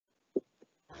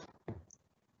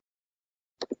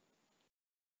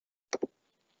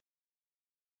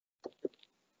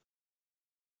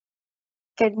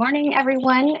Good morning,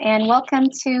 everyone, and welcome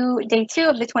to day 2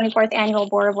 of the 24th Annual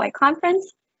Board of White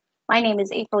Conference. My name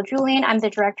is April Julian. I'm the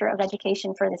Director of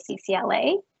Education for the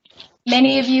CCLA.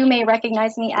 Many of you may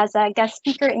recognize me as a guest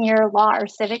speaker in your law or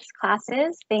civics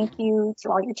classes. Thank you to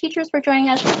all your teachers for joining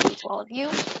us. Thank you to all of you.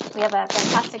 We have a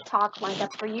fantastic talk lined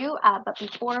up for you. But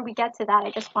before we get to that, I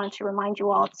just wanted to remind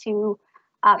you all to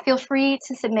feel free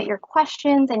to submit your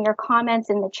questions and your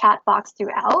comments in the chat box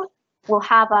throughout. We'll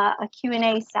have a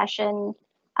Q&A session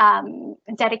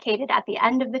dedicated at the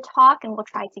end of the talk, and we'll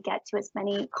try to get to as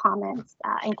many comments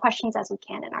and questions as we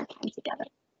can in our time together.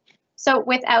 So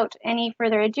without any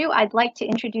further ado, I'd like to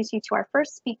introduce you to our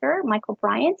first speaker, Michael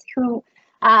Bryant, who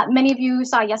many of you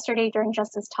saw yesterday during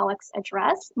Justice Tulloch's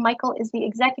address. Michael is the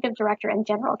Executive Director and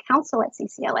General Counsel at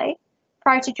CCLA.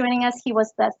 Prior to joining us, he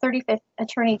was the 35th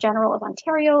Attorney General of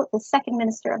Ontario, the 2nd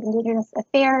Minister of Indigenous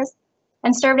Affairs,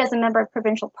 and served as a member of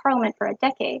provincial parliament for a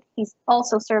decade. He's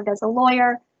also served as a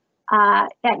lawyer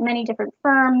at many different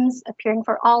firms, appearing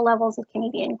for all levels of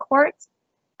Canadian courts.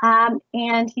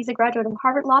 And he's a graduate of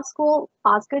Harvard Law School,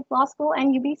 Osgoode Law School,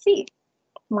 and UBC.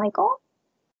 Michael?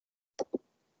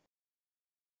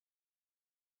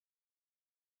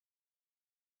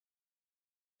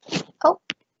 Oh,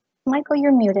 Michael,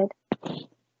 you're muted.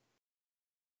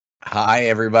 Hi,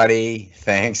 everybody.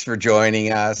 Thanks for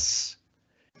joining us.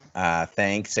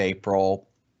 Thanks, April.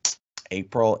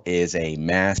 April is a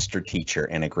master teacher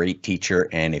and a great teacher,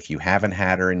 and if you haven't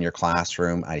had her in your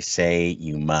classroom, I say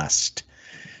you must.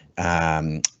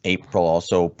 April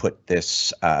also put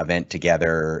this event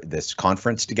together, this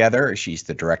conference together. She's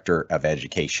the Director of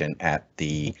Education at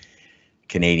the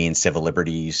Canadian Civil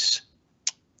Liberties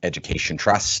Education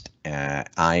Trust.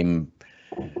 I'm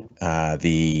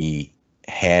the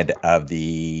head of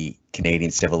the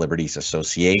Canadian Civil Liberties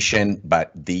Association,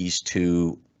 but these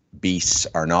two beasts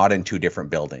are not in two different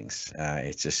buildings.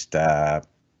 It's just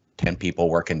 10 people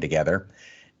working together,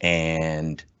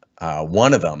 and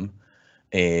one of them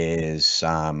is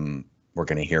we're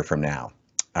going to hear from now.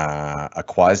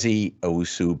 Akwasi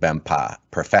Owusu-Bempah,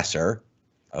 Professor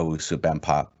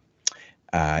Owusu-Bempah,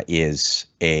 is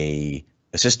a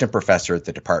assistant professor at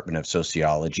the Department of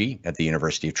Sociology at the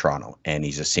University of Toronto, and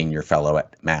he's a senior fellow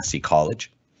at Massey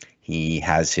College. He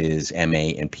has his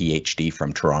MA and PhD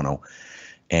from Toronto,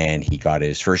 and he got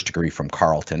his first degree from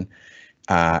Carleton.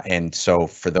 And so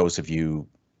for those of you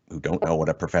who don't know what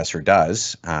a professor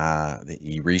does,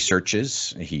 he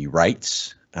researches, he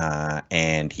writes,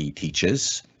 and he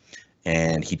teaches,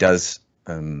 and he does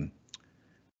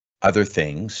other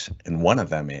things. And one of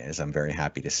them is, I'm very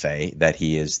happy to say, that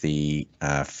he is the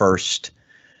first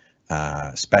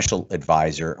special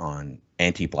advisor on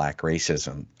anti-Black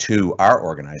racism to our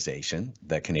organization,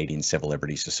 the Canadian Civil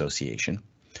Liberties Association,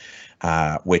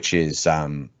 which is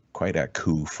quite a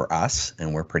coup for us,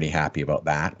 and we're pretty happy about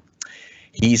that.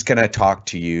 He's going to talk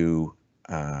to you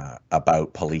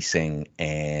about policing,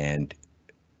 and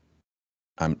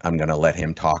I'm going to let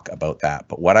him talk about that.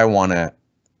 But what I want to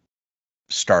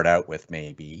start out with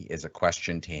maybe is a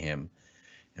question to him.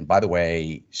 And by the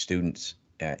way, students,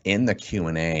 in the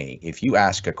Q&A, if you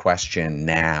ask a question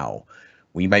now,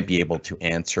 we might be able to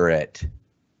answer it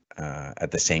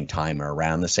at the same time or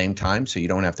around the same time, so you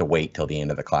don't have to wait till the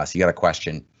end of the class. You got a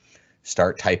question,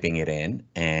 start typing it in,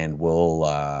 and we'll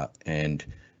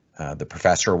the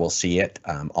professor will see it.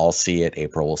 I'll see it.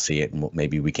 April will see it, and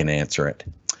maybe we can answer it.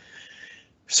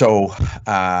 So,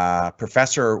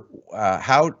 Professor,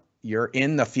 how you're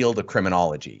in the field of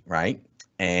criminology, right?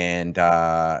 And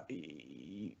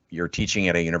you're teaching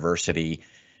at a university.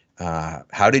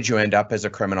 How did you end up as a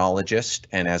criminologist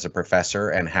and as a professor,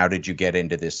 and how did you get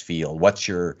into this field? What's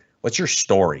your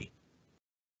story?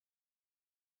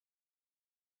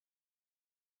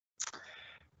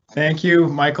 Thank you,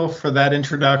 Michael, for that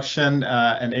introduction,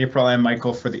 and April and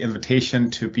Michael for the invitation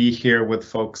to be here with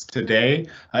folks today.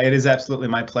 It is absolutely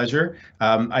my pleasure.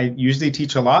 I usually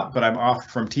teach a lot, but I'm off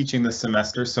from teaching this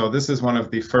semester, so this is one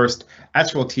of the first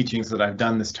actual teachings that I've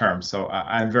done this term, so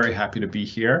I'm very happy to be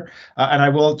here. And I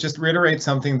will just reiterate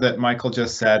something that Michael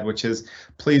just said, which is,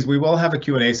 please, we will have a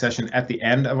Q&A session at the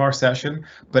end of our session,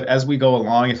 but as we go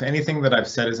along, if anything that I've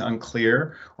said is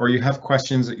unclear, or you have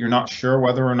questions that you're not sure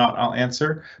whether or not I'll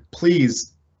answer,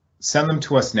 please send them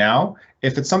to us now.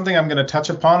 If it's something I'm going to touch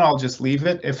upon, I'll just leave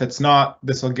it. If it's not,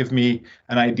 this will give me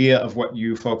an idea of what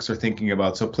you folks are thinking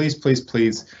about. So please, please,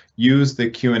 please use the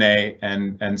Q&A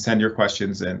and send your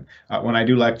questions in. When I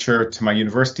do lecture to my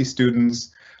university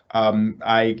students,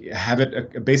 I have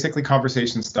it basically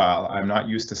conversation style. I'm not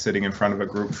used to sitting in front of a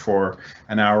group for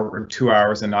an hour or 2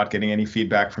 hours and not getting any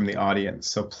feedback from the audience.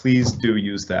 So please do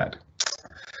use that.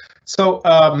 So,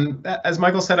 as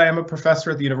Michael said, I am a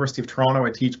professor at the University of Toronto.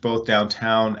 I teach both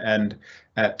downtown and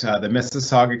at the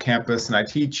Mississauga campus, and I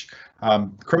teach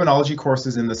criminology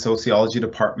courses in the sociology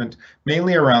department,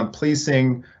 mainly around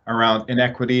policing, around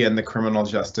inequity, and the criminal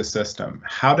justice system.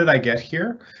 How did I get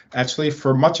here? Actually,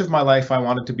 for much of my life, I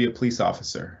wanted to be a police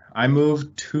officer. I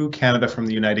moved to Canada from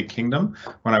the United Kingdom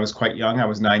when I was quite young. I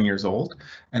was 9 years old,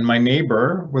 and my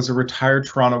neighbor was a retired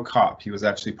Toronto cop. He was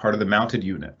actually part of the mounted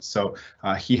unit. So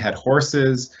he had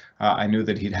horses. I knew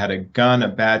that he'd had a gun, a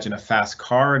badge, and a fast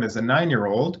car. And as a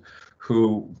 9-year-old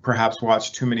who perhaps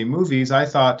watched too many movies, I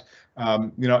thought,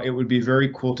 it would be very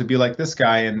cool to be like this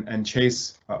guy and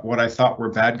chase what I thought were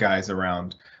bad guys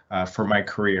around for my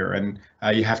career. And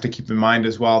you have to keep in mind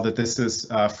as well that this is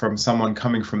from someone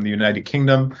coming from the United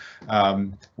Kingdom,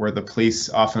 where the police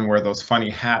often wear those funny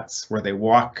hats where they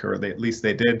walk, or at least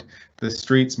they did, the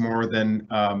streets more than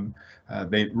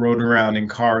they rode around in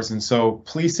cars. And so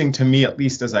policing, to me, at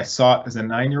least as I saw it as a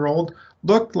 9-year-old,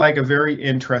 looked like a very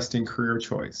interesting career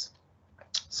choice.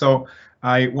 So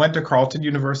I went to Carleton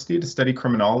University to study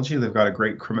criminology. They've got a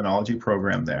great criminology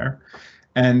program there.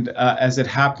 And as it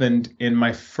happened, in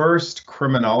my first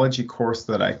criminology course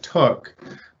that I took,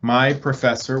 my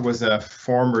professor was a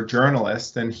former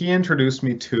journalist, and he introduced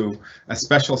me to a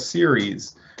special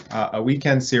series, a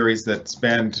weekend series that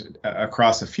spanned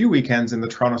across a few weekends in the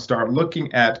Toronto Star,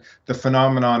 looking at the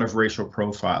phenomenon of racial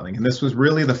profiling. And this was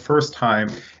really the first time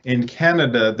in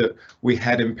Canada that we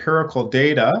had empirical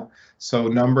data, so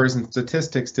numbers and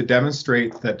statistics, to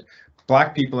demonstrate that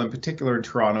Black people in particular in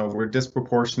Toronto were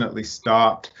disproportionately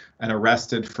stopped and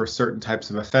arrested for certain types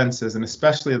of offenses, and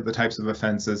especially the types of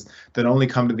offenses that only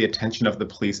come to the attention of the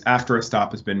police after a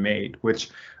stop has been made,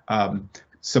 which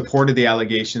supported the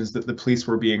allegations that the police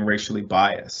were being racially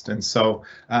biased. And so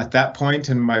at that point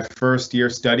in my first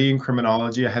year studying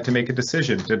criminology, I had to make a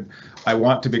decision. Did I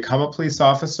want to become a police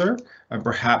officer and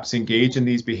perhaps engage in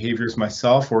these behaviors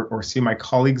myself, or see my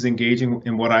colleagues engaging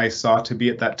in what I saw to be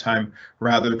at that time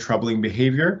rather troubling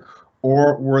behavior?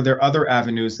 Or were there other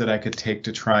avenues that I could take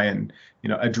to try and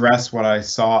address what I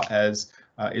saw as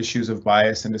issues of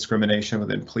bias and discrimination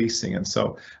within policing? And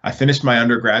so I finished my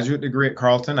undergraduate degree at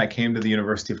Carleton. I came to the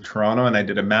University of Toronto and I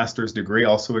did a master's degree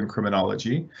also in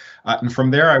criminology. And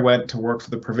from there I went to work for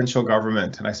the provincial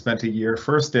government, and I spent a year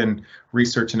first in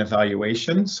research and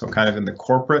evaluation, so kind of in the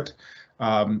corporate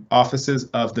offices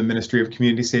of the Ministry of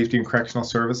Community Safety and Correctional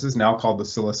Services, now called the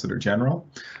Solicitor General.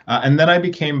 And then I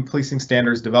became Policing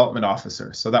Standards Development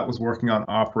Officer. So that was working on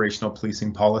operational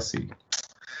policing policy.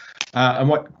 And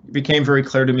what became very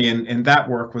clear to me in that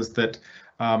work was that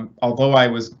although I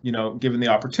was, given the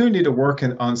opportunity to work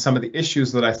on some of the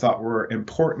issues that I thought were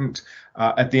important,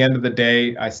 at the end of the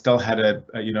day, I still had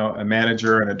a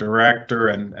manager and a director,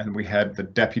 and we had the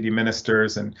deputy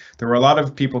ministers, and there were a lot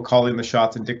of people calling the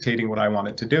shots and dictating what I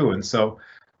wanted to do. And so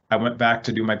I went back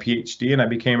to do my PhD and I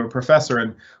became a professor.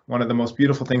 And one of the most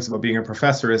beautiful things about being a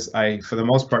professor is I, for the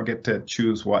most part, get to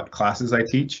choose what classes I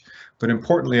teach. But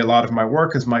importantly, a lot of my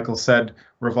work, as Michael said,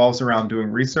 revolves around doing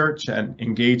research and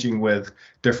engaging with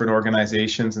different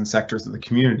organizations and sectors of the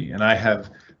community. And I have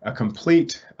a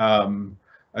complete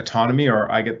autonomy,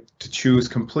 or I get to choose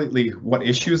completely what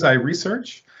issues I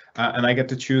research, and I get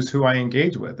to choose who I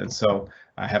engage with. And so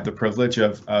I have the privilege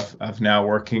of now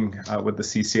working with the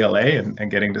CCLA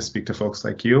and getting to speak to folks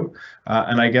like you,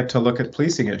 and I get to look at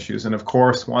policing issues. And of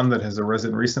course, one that has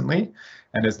arisen recently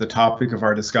and is the topic of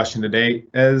our discussion today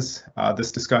is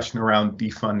this discussion around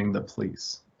defunding the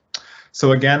police.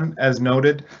 So again, as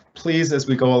noted, please, as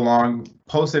we go along,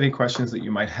 post any questions that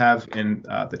you might have in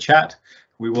the chat.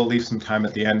 We will leave some time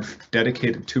at the end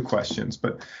dedicated to questions,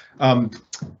 but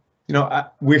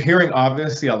we're hearing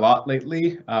obviously a lot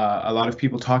lately, a lot of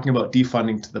people talking about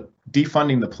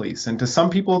defunding the police, and to some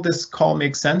people this call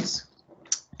makes sense.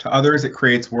 To others, it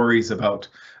creates worries about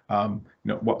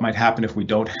what might happen if we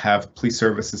don't have police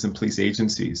services and police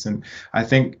agencies. And I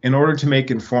think in order to make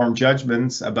informed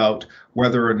judgments about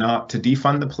whether or not to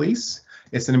defund the police,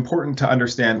 it's important to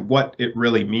understand what it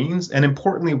really means, and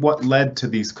importantly, what led to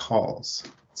these calls.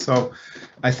 So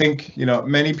I think,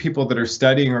 many people that are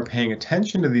studying or paying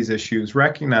attention to these issues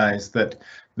recognize that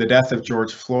the death of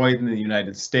George Floyd in the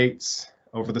United States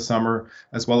over the summer,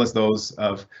 as well as those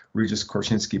of Regis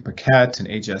Korchinski-Paquette and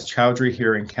Ajas Chowdhury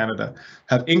here in Canada,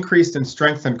 have increased and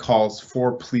strengthened calls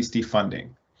for police defunding.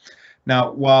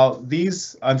 Now, while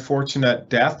these unfortunate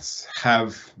deaths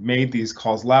have made these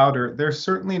calls louder, they're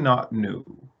certainly not new,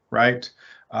 right?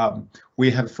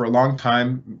 We have for a long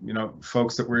time,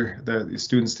 folks that were the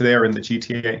students today are in the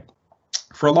GTA.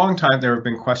 For a long time, there have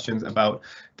been questions about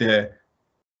the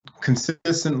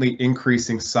consistently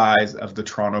increasing size of the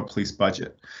Toronto police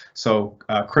budget. So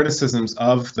criticisms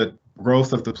of the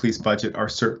growth of the police budget are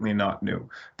certainly not new.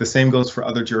 The same goes for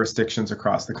other jurisdictions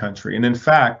across the country. And in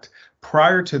fact,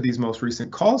 prior to these most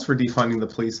recent calls for defunding the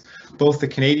police, both the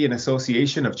Canadian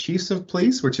Association of Chiefs of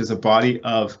Police, which is a body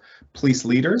of police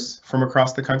leaders from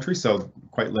across the country, so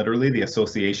quite literally the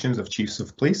associations of chiefs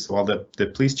of police, well,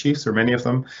 the police chiefs, or many of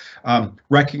them,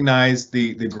 recognize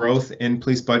the growth in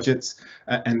police budgets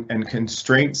and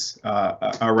constraints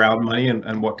around money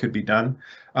and what could be done.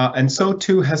 And so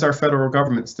too has our federal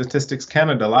government. Statistics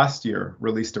Canada last year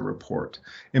released a report.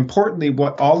 Importantly,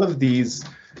 what all of these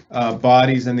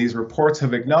bodies and these reports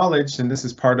have acknowledged, and this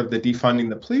is part of the defunding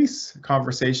the police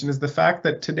conversation, is the fact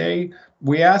that today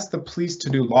we ask the police to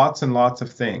do lots and lots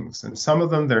of things, and some of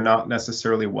them they're not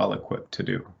necessarily well equipped to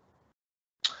do.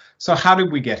 So how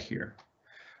did we get here?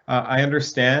 I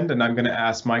understand, and I'm going to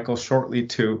ask Michael shortly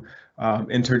to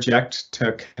interject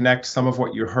to connect some of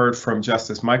what you heard from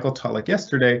Justice Michael Tulloch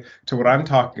yesterday to what I'm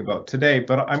talking about today,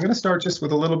 but I'm going to start just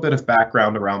with a little bit of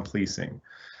background around policing.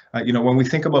 When we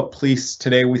think about police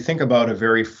today, we think about a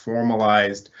very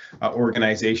formalized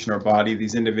organization or body.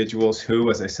 These individuals who,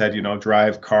 as I said,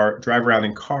 drive around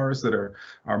in cars that are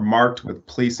marked with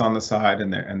police on the side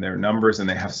and their numbers, and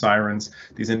they have sirens.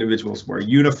 These individuals wear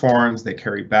uniforms, they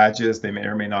carry badges, they may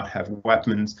or may not have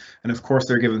weapons, and of course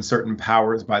they're given certain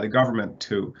powers by the government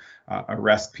to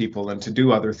arrest people and to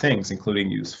do other things,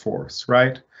 including use force,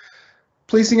 right?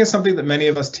 Policing is something that many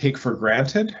of us take for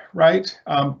granted, right?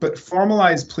 But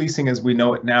formalized policing as we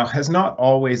know it now has not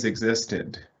always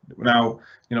existed. Now,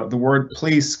 the word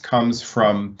police comes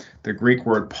from the Greek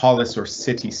word polis, or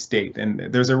city-state, and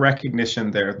there's a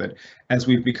recognition there that as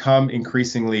we've become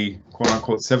increasingly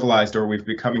quote-unquote civilized, or we've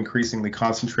become increasingly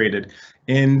concentrated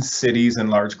in cities and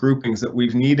large groupings, that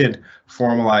we've needed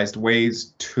formalized ways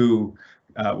to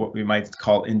what we might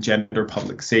call engender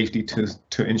public safety,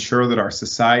 to ensure that our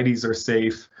societies are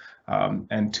safe,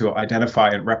 and to identify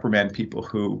and reprimand people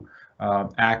who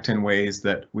act in ways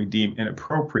that we deem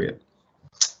inappropriate.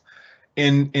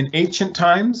 In ancient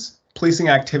times, policing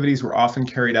activities were often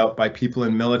carried out by people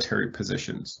in military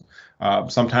positions,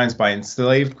 sometimes by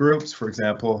enslaved groups, for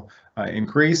example, in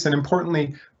Greece, and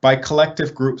importantly, by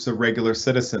collective groups of regular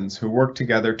citizens who work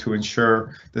together to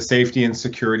ensure the safety and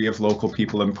security of local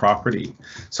people and property.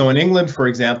 So in England, for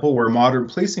example, where modern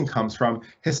policing comes from,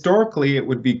 historically it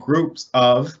would be groups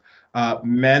of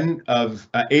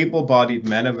able-bodied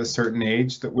men of a certain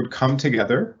age that would come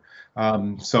together.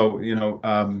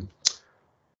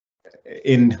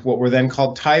 In what were then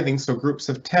called tithing, so groups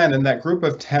of 10, and that group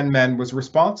of 10 men was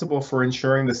responsible for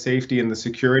ensuring the safety and the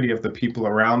security of the people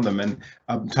around them. And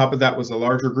on top of that was a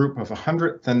larger group of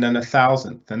 100th and then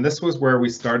 1,000th. And this was where we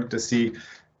started to see,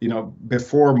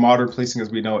 before modern policing as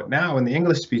we know it now, in the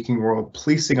English-speaking world,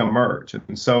 policing emerge.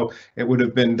 And so it would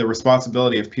have been the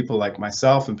responsibility of people like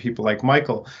myself and people like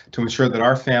Michael to ensure that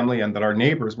our family and that our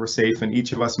neighbors were safe, and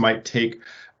each of us might take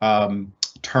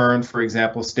turn, for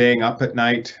example, staying up at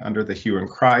night under the hue and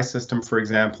cry system, for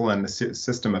example, and the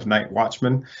system of night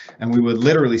watchmen. And we would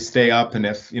literally stay up, and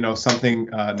if something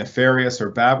nefarious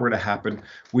or bad were to happen,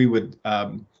 we would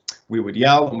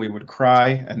yell and we would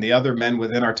cry, and the other men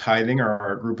within our tithing, or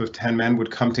our group of 10 men, would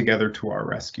come together to our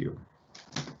rescue.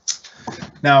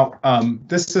 Now,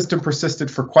 this system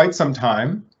persisted for quite some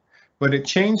time, but it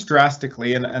changed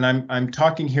drastically, and I'm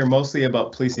talking here mostly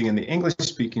about policing in the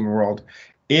English-speaking world,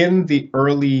 in the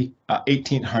early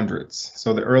 1800s,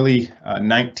 so the early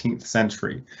 19th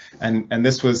century, and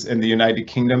this was in the United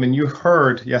Kingdom. And you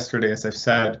heard yesterday, as I've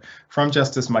said, from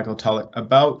Justice Michael Tulloch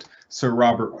about Sir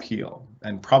Robert Peel,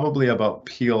 and probably about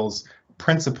Peel's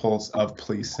principles of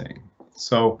policing.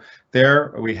 So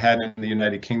there we had in the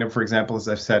United Kingdom, for example, as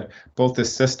I've said, both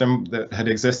this system that had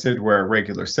existed where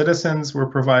regular citizens were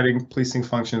providing policing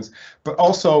functions, but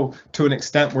also to an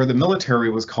extent where the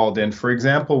military was called in, for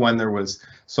example, when there was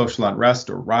social unrest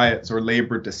or riots or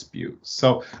labor disputes.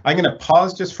 So I'm going to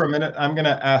pause just for a minute. I'm going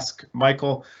to ask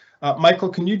Michael. Michael,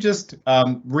 can you just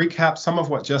recap some of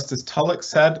what Justice Tulloch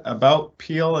said about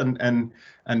Peel and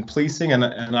policing, and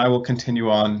I will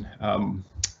continue on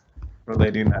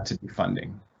relating that to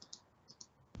defunding.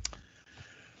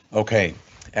 Okay,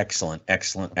 excellent.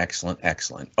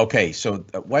 Okay, so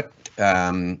what,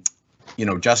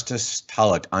 Justice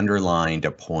Tulloch underlined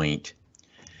a point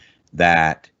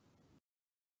that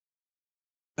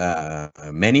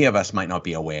many of us might not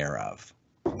be aware of,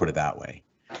 put it that way.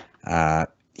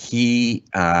 He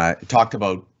talked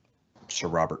about Sir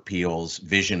Robert Peel's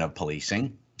vision of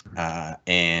policing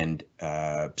and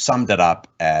summed it up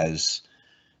as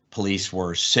police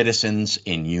were citizens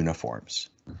in uniforms.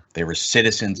 They were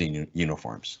citizens in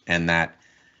uniforms, and that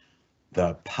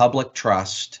the public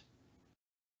trust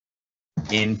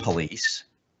in police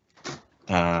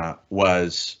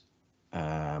was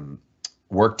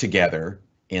worked together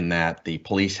in that the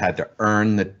police had to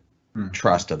earn the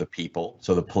trust of the people.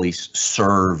 So the police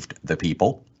served the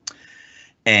people,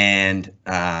 and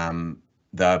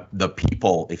the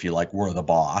people, if you like, were the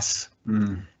boss,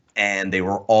 and they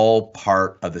were all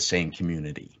part of the same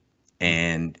community,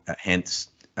 and hence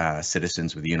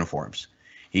citizens with uniforms.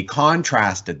 He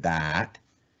contrasted that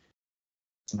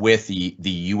with the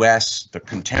U.S., the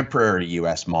contemporary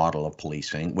U.S. model of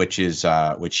policing, which is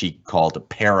which he called a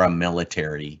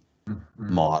paramilitary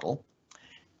model.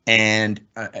 And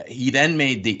he then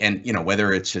made and you know,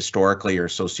 whether it's historically or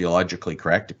sociologically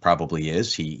correct, it probably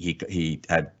is. He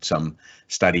had some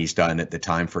studies done at the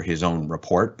time for his own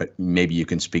report, but maybe you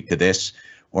can speak to this,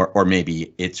 or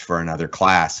maybe it's for another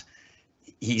class.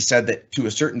 He said that to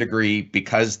a certain degree,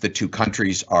 because the two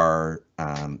countries are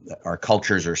our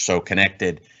cultures are so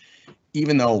connected,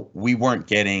 even though we weren't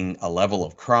getting a level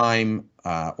of crime,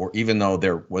 or even though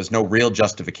there was no real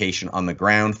justification on the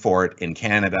ground for it in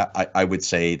Canada, I would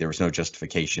say there was no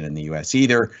justification in the US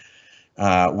either.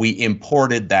 We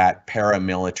imported that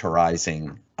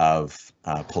paramilitarizing of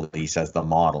police as the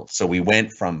model. So we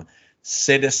went from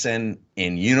citizen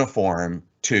in uniform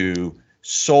to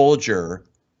soldier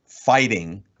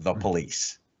fighting the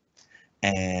police.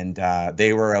 And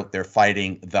they were out there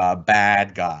fighting the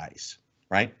bad guys,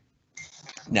 right?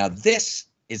 Now, this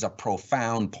is a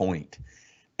profound point,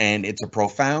 and it's a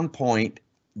profound point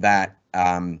that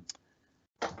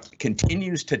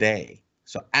continues today.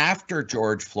 So after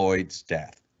George Floyd's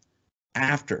death,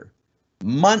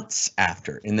 months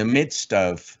after, in the midst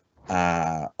of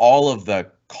all of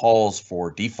the calls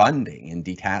for defunding and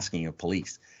detasking of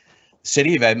police, the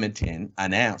city of Edmonton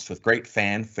announced with great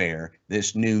fanfare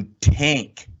this new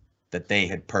tank that they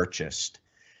had purchased.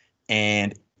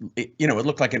 And it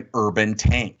looked like an urban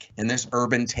tank. And this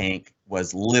urban tank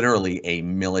was literally a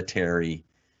military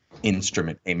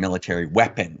instrument, a military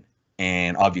weapon.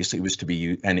 And obviously it was to be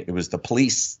used, and it was the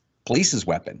police's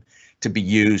weapon to be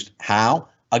used how?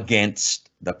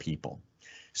 Against the people.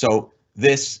 So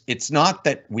it's not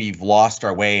that we've lost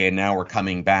our way and now we're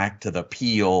coming back to the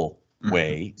Peel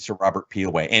way, Sir Robert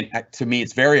Peel way. And to me,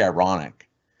 it's very ironic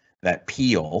that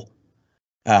Peel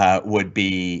would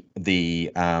be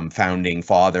the founding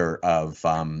father of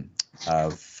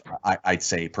I'd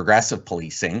say progressive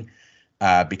policing,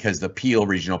 because the Peel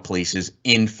Regional Police is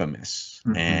infamous.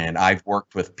 And I've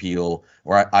worked with Peel,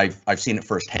 or I've seen it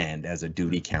firsthand as a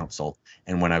duty counsel.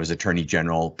 And when I was Attorney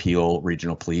General, Peel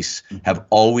Regional Police have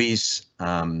always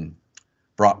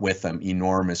brought with them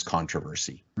enormous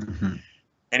controversy.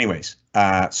 Anyways,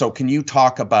 so can you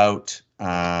talk about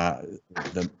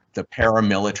the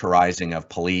paramilitarizing of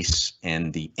police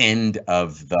and the end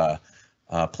of the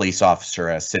police officer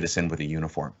as citizen with a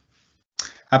uniform?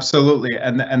 Absolutely,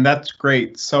 and that's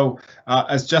great. So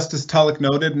as Justice Tulloch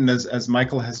noted, and as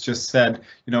Michael has just said,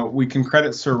 we can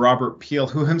credit Sir Robert Peel,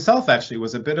 who himself actually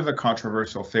was a bit of a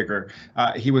controversial figure.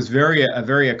 He was a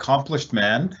very accomplished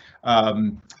man.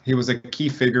 He was a key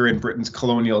figure in Britain's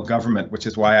colonial government, which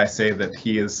is why I say that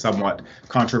he is somewhat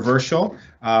controversial.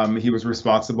 He was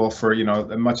responsible for,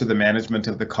 much of the management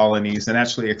of the colonies and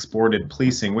actually exported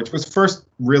policing, which was first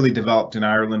really developed in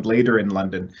Ireland, later in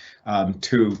London,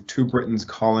 to Britain's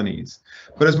colonies.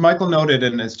 But as Michael noted,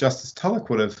 and as Justice Tulloch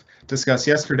would have discussed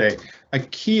yesterday, a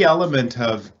key element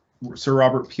of Sir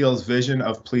Robert Peel's vision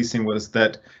of policing was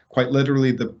that quite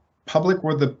literally the public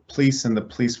were the police and the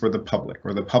police were the public,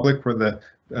 or the public were the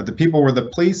people were the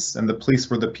police and the police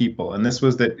were the people. And this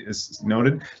was that is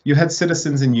noted. You had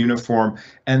citizens in uniform,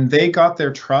 and they got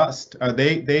their trust.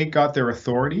 They got their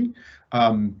authority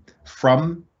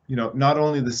from not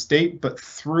only the state, but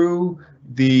through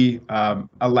the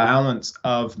allowance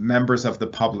of members of the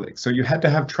public. So you had to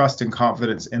have trust and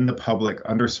confidence in the public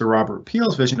under Sir Robert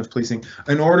Peel's vision of policing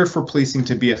in order for policing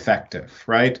to be effective,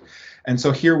 right? And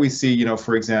so here we see,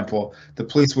 for example, the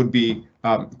police would be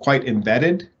quite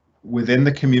embedded within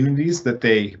the communities that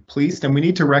they policed. And we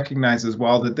need to recognize as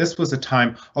well that this was a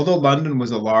time, although London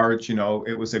was a large,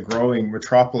 it was a growing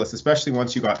metropolis, especially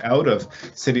once you got out of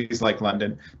cities like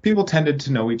London, people tended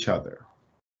to know each other.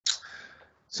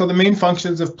 So the main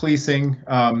functions of policing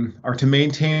are to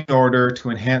maintain order,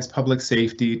 to enhance public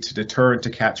safety, to deter and to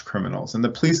catch criminals. And the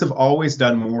police have always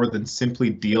done more than simply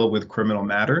deal with criminal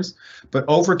matters. But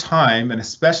over time, and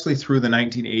especially through the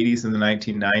 1980s and the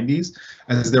 1990s,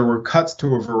 as there were cuts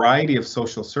to a variety of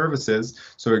social services,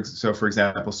 so for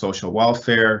example, social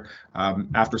welfare,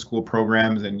 after-school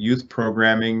programs and youth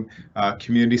programming,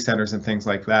 community centers and things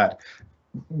like that,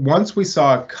 once we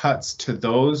saw cuts to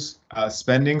those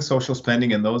social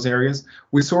spending in those areas,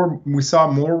 we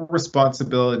saw more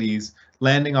responsibilities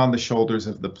landing on the shoulders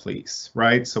of the police,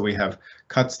 right? So we have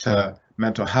cuts to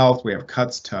mental health, we have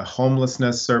cuts to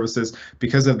homelessness services.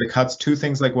 Because of the cuts to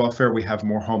things like welfare, we have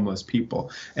more homeless people.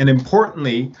 And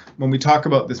importantly, when we talk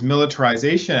about this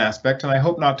militarization aspect, and I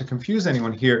hope not to confuse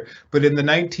anyone here, but in the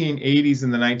 1980s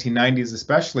and the 1990s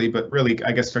especially, but really,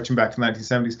 I guess stretching back to the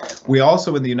 1970s, we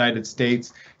also in the United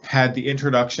States had the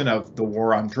introduction of the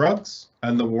war on drugs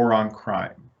and the war on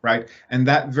crime. Right. And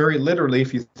that very literally,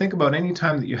 if you think about any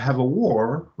time that you have a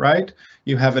war, right,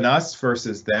 you have an us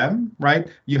versus them, right,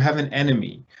 you have an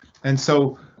enemy. And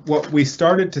so what we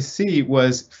started to see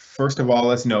was, first of all,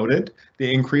 as noted,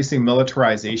 the increasing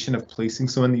militarization of policing.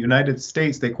 So in the United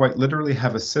States, they quite literally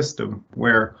have a system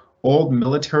where old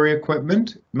military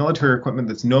equipment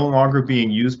that's no longer being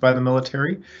used by the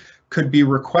military, could be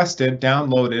requested,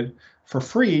 downloaded for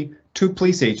free to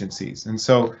police agencies. And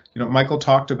so, Michael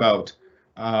talked about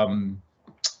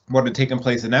what had taken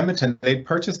place in Edmonton. They'd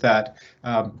purchased that.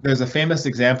 There's a famous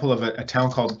example of a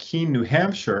town called Keene, New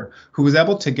Hampshire, who was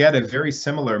able to get a very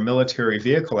similar military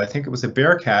vehicle. I think it was a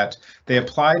Bearcat. They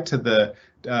applied to the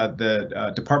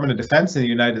Department of Defense in the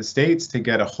United States to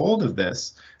get a hold of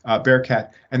this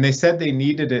Bearcat, and they said they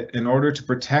needed it in order to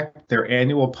protect their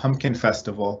annual pumpkin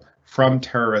festival from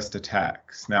terrorist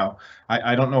attacks. Now,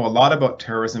 I don't know a lot about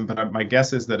terrorism, but my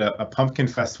guess is that a pumpkin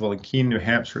festival in Keene, New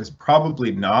Hampshire is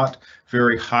probably not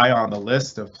very high on the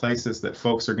list of places that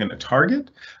folks are going to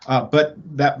target. But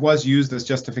that was used as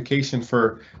justification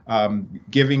for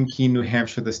giving Keene, New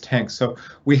Hampshire this tank. So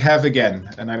we have, again,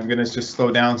 and I'm going to just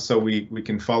slow down so we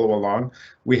can follow along.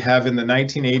 We have in the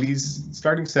 1980s,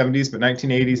 starting 70s, but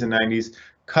 1980s and 90s,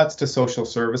 cuts to social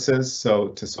services, so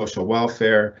to social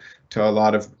welfare, to a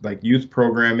lot of like youth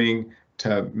programming,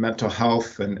 to mental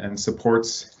health and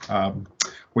supports.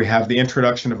 We have the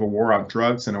introduction of a war on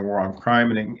drugs and a war on crime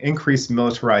and an increased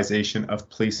militarization of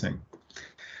policing.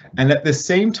 And at the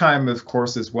same time, of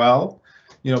course, as well,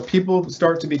 people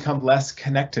start to become less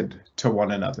connected to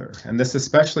one another. And this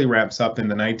especially ramps up in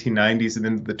the 1990s and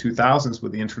into the 2000s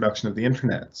with the introduction of the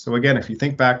internet. So again, if you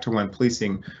think back to when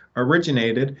policing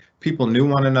originated, people knew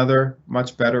one another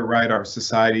much better, right? Our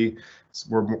society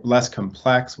were less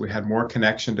complex. We had more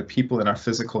connection to people in our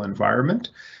physical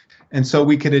environment. And so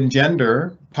we could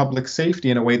engender public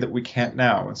safety in a way that we can't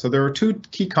now. And so there are two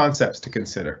key concepts to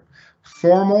consider: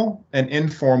 formal and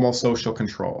informal social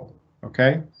control.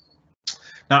 Okay.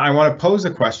 Now, I want to pose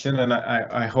a question, and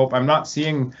I hope I'm not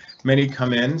seeing many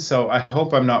come in, so I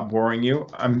hope I'm not boring you.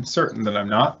 I'm certain that I'm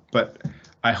not, but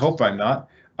I hope I'm not.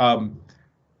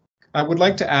 I would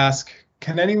like to ask,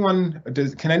 can anyone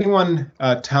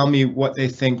tell me what they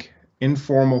think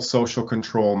informal social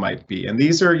control might be? And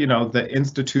these are, the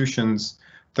institutions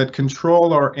that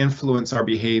control or influence our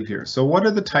behavior. So what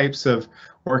are the types of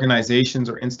organizations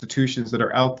or institutions that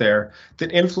are out there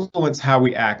that influence how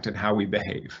we act and how we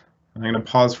behave? I'm going to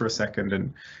pause for a second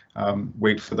and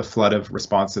wait for the flood of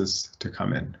responses to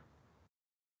come in.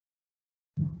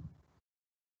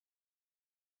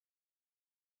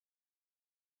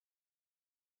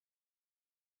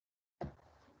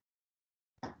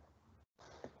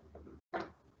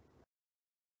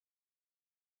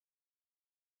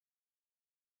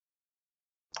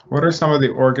 What are some of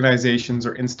the organizations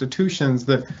or institutions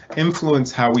that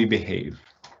influence how we behave?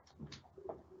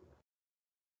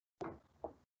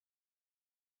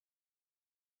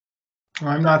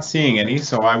 I'm not seeing any,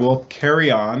 so I will carry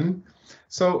on.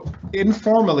 So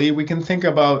informally, we can think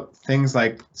about things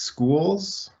like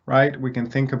schools, right? We can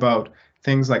think about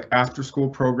things like after-school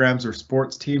programs or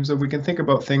sports teams, and we can think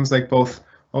about things like both.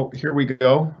 Oh, here we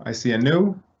go. I see a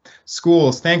new.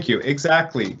 Schools, thank you.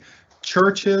 Exactly.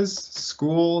 Churches,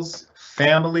 schools,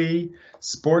 family,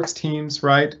 sports teams,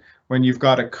 right? When you've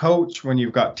got a coach, when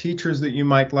you've got teachers that you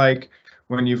might like,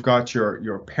 when you've got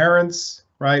your parents,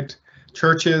 right?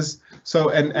 Churches. So,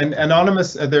 and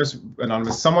anonymous, there's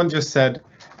anonymous, someone just said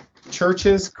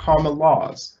churches, common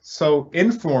laws. So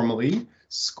informally,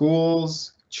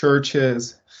 schools,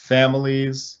 churches,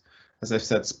 families, as I've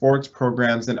said, sports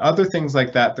programs and other things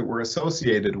like that that we're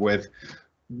associated with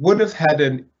would have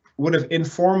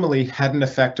informally had an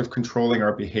effect of controlling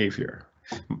our behavior.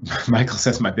 Michael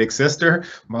says my big sister,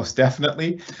 most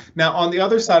definitely. Now, on the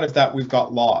other side of that, we've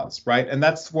got laws, right? And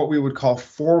that's what we would call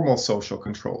formal social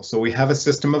control. So we have a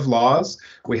system of laws.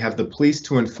 We have the police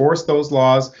to enforce those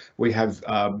laws. We have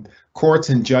courts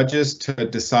and judges to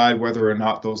decide whether or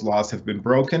not those laws have been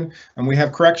broken. And we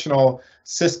have correctional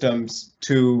systems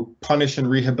to punish and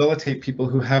rehabilitate people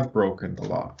who have broken the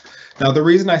law. Now, the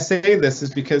reason I say this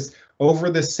is because over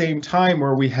the same time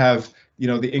where we have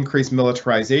the increased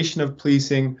militarization of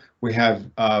policing. We have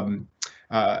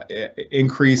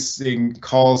increasing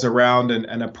calls around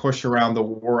and a push around the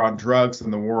war on drugs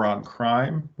and the war on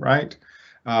crime, right?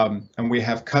 And we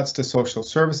have cuts to social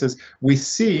services. We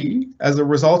see, as a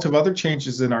result of other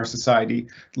changes in our society,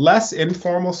 less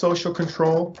informal social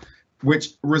control,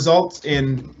 which results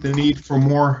in the need for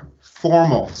more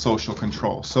formal social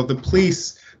control. So the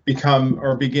police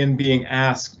begin being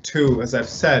asked to, as I've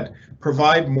said,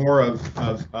 provide more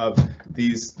of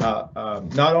these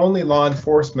not only law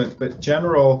enforcement, but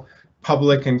general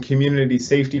public and community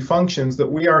safety functions that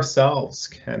we ourselves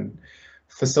can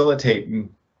facilitate. And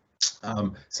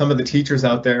some of the teachers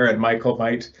out there, and Michael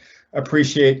might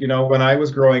appreciate, when I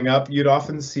was growing up, you'd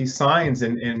often see signs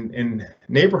in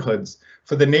neighborhoods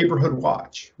for the neighborhood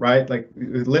watch, right? Like,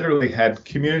 we literally had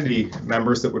community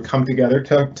members that would come together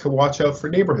to watch out for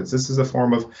neighborhoods. This is a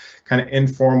form of kind of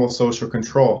informal social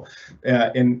control.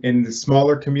 In the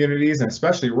smaller communities, and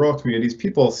especially rural communities,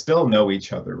 people still know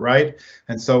each other, right?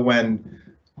 And so when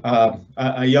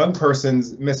a young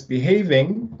person's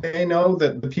misbehaving, they know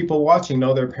that the people watching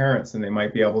know their parents, and they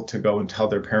might be able to go and tell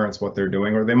their parents what they're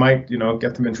doing, or they might,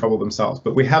 get them in trouble themselves.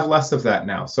 But we have less of that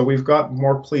now, so we've got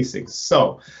more policing.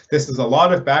 So this is a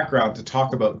lot of background to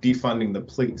talk about defunding the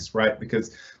police, right?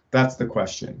 Because that's the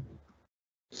question.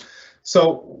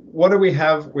 So what do we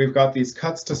have? We've got these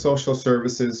cuts to social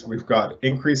services. We've got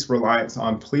increased reliance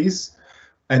on police.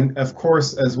 And of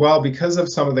course, as well, because of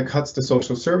some of the cuts to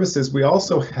social services, we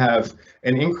also have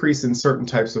an increase in certain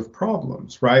types of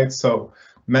problems, right? So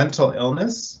mental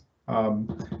illness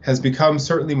has become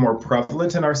certainly more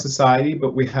prevalent in our society,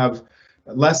 but we have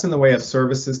less in the way of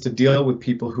services to deal with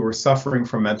people who are suffering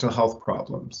from mental health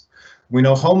problems. We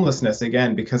know homelessness,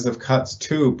 again, because of cuts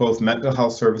to both mental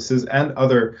health services and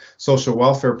other social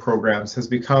welfare programs, has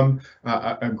become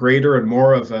a greater and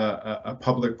more of a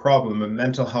public problem. And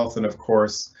mental health and, of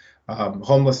course,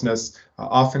 homelessness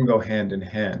often go hand in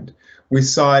hand. We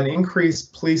saw an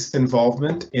increased police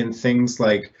involvement in things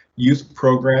like youth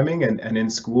programming and in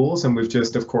schools, and we've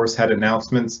just, of course, had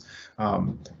announcements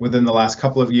within the last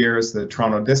couple of years. The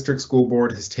Toronto District School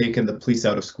Board has taken the police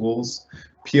out of schools.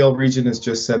 Peel Region has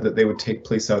just said that they would take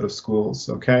police out of schools,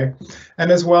 okay?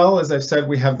 And as well, as I've said,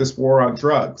 we have this war on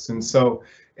drugs. And so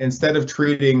instead of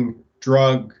treating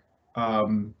drug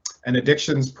and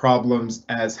addictions problems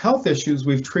as health issues,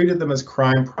 we've treated them as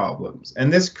crime problems.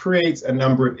 And this creates a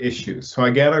number of issues. So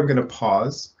again, I'm going to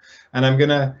pause and I'm going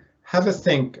to have a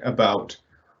think about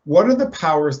what are the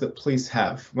powers that police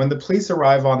have when the police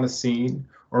arrive on the scene,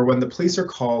 or when the police are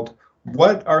called.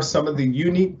 What are some of the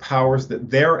unique powers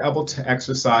that they're able to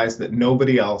exercise that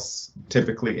nobody else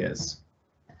typically is?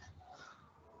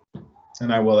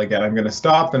 And I'm going to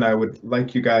stop, and I would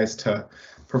like you guys to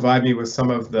provide me with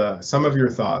some of your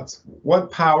thoughts.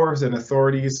 What powers and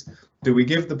authorities do we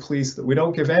give the police that we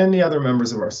don't give any other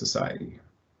members of our society?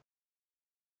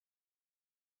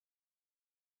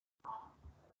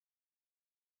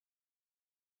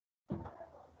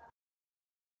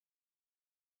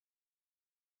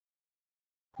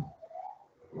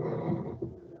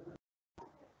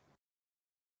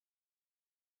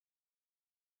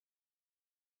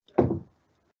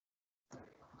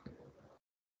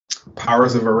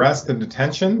 Powers of arrest and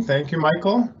detention. Thank you,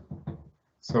 Michael.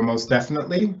 So most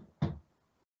definitely.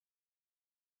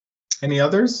 Any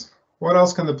others? What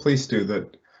else can the police do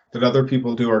that other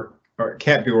people do or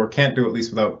can't do at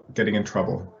least without getting in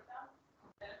trouble?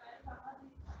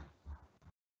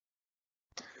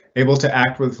 Able to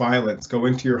act with violence, go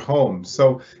into your home.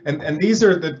 So, and these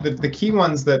are the key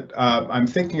ones that I'm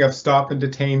thinking of: stop and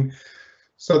detain.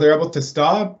 So they're able to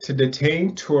stop, to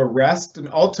detain, to arrest, and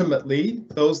ultimately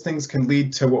those things can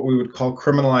lead to what we would call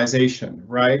criminalization,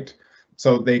 right?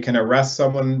 So they can arrest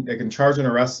someone, they can charge and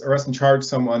arrest and charge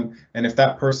someone, and if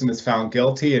that person is found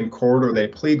guilty in court or they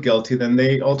plead guilty, then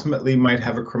they ultimately might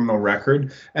have a criminal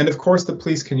record. And of course, the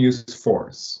police can use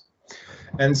force.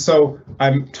 And so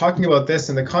I'm talking about this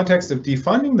in the context of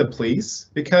defunding the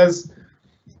police, because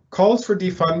calls for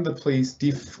defunding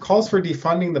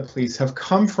the police have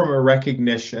come from a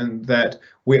recognition that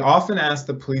we often ask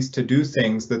the police to do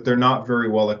things that they're not very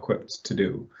well equipped to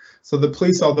do. So the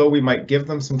police, although we might give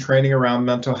them some training around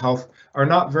mental health, are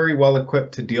not very well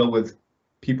equipped to deal with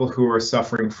people who are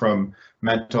suffering from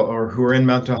who are in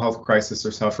mental health crisis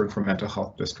or suffering from mental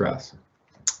health distress.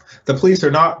 The police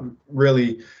are not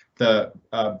really the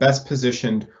best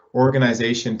positioned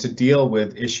organization to deal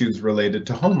with issues related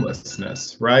to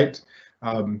homelessness, right?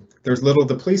 There's little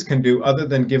the police can do other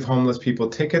than give homeless people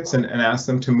tickets and ask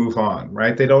them to move on,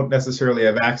 right? They don't necessarily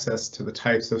have access to the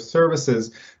types of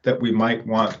services that we might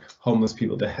want homeless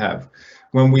people to have.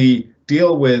 When we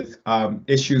deal with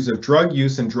issues of drug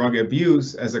use and drug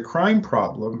abuse as a crime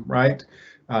problem, right?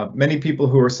 Many people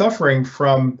who are suffering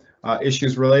from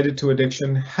issues related to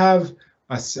addiction have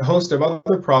a host of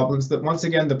other problems that, once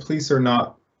again, the police are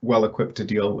not well equipped to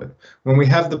deal with. When we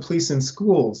have the police in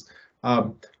schools,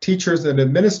 teachers and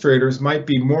administrators might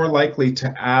be more likely to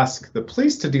ask the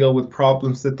police to deal with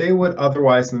problems that they would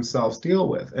otherwise themselves deal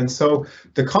with. And so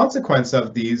the consequence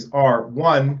of these are,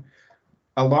 one,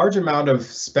 a large amount of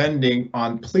spending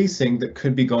on policing that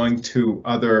could be going to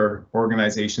other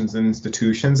organizations and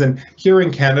institutions. And here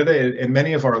in Canada, in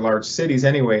many of our large cities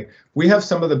anyway, we have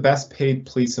some of the best paid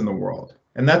police in the world.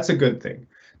 And that's a good thing,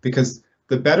 because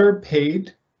the better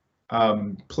paid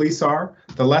police are,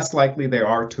 the less likely they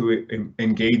are to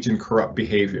engage in corrupt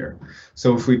behavior.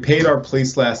 So if we paid our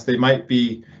police less, they might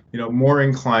be, more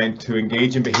inclined to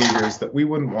engage in behaviors that we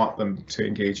wouldn't want them to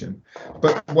engage in.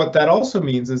 But what that also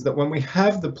means is that when we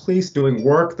have the police doing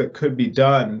work that could be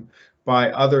done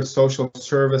by other social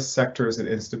service sectors and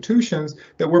institutions,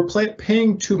 that we're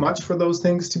paying too much for those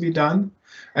things to be done.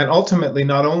 And ultimately,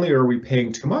 not only are we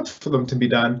paying too much for them to be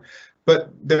done, but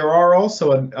there are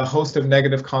also a host of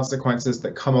negative consequences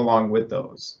that come along with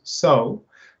those. So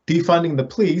defunding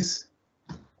the police,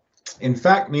 in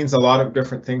fact, means a lot of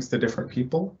different things to different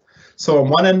people. So on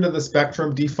one end of the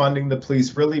spectrum, defunding the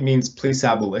police really means police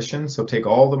abolition. So take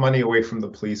all the money away from the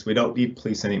police. We don't need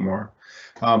police anymore.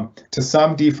 To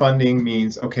some, defunding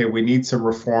means, okay, we need some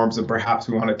reforms and perhaps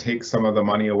we want to take some of the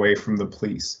money away from the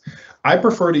police. I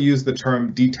prefer to use the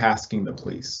term detasking the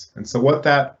police. And so what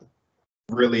that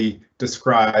really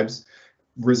describes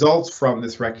results from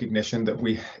this recognition that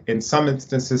we, in some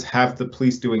instances, have the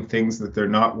police doing things that they're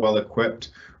not well equipped,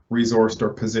 resourced, or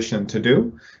positioned to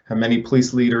do. And many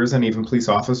police leaders and even police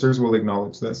officers will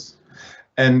acknowledge this.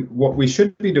 And what we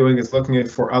should be doing is looking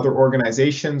for other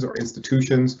organizations or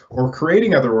institutions, or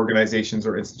creating other organizations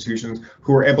or institutions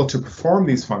who are able to perform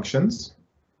these functions,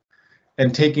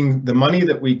 and taking the money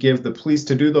that we give the police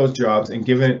to do those jobs and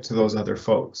giving it to those other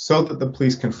folks, so that the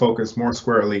police can focus more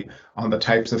squarely on the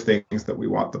types of things that we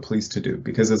want the police to do.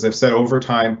 Because as I've said, over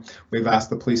time, we've asked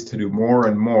the police to do more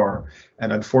and more,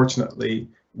 and unfortunately,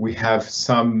 we have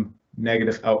some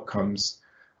negative outcomes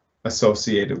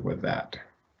associated with that.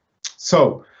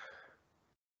 So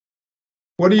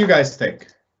what do you guys think?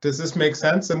 Does this make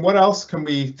sense? And what else can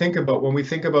we think about when we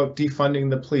think about defunding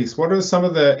the police? What are some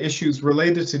of the issues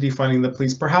related to defunding the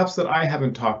police, perhaps that I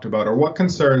haven't talked about, or what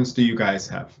concerns do you guys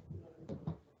have?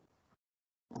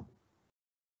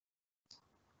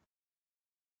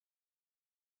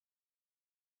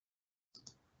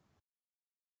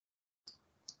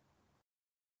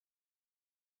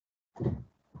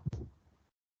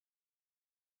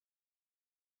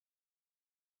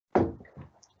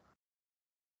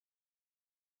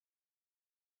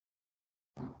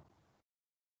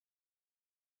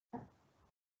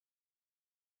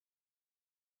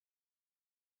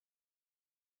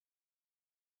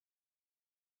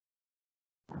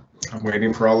 I'm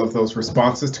waiting for all of those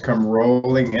responses to come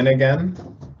rolling in again.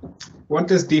 What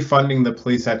does defunding the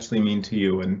police actually mean to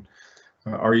you? And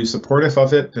are you supportive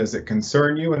of it? Does it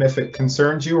concern you? And if it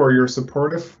concerns you or you're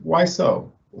supportive, why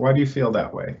so? Why do you feel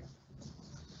that way?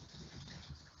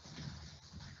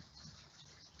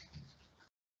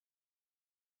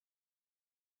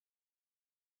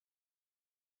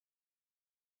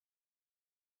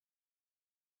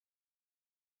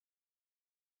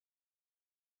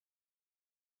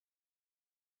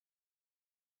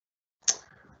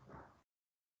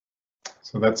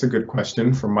 So that's a good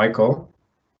question from Michael.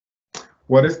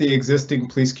 What if the existing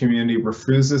police community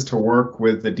refuses to work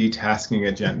with the detasking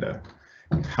agenda?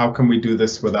 How can we do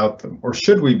this without them? Or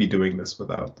should we be doing this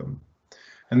without them?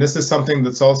 And this is something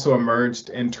that's also emerged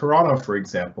in Toronto, for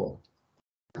example.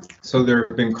 So there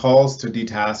have been calls to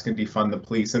detask and defund the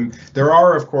police. And there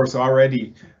are, of course,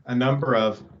 already a number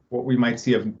of what we might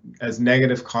see as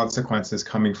negative consequences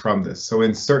coming from this. So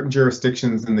in certain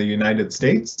jurisdictions in the United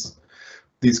States,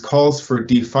 these calls for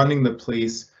defunding the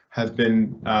police have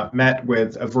been met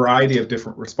with a variety of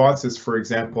different responses. For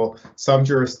example, some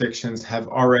jurisdictions have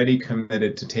already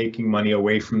committed to taking money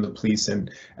away from the police and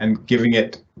giving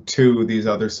it to these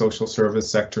other social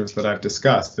service sectors that I've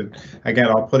discussed. And again,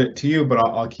 I'll put it to you, but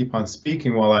I'll keep on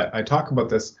speaking while I talk about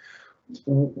this.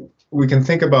 We can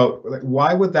think about, like,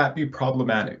 why would that be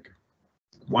problematic?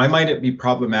 Why might it be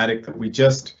problematic that we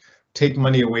just take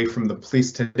money away from the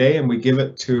police today and we give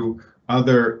it to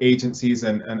other agencies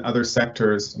and other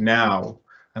sectors now?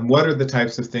 And what are the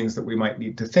types of things that we might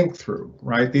need to think through,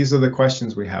 right? These are the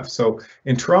questions we have. So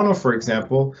in Toronto, for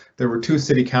example, there were two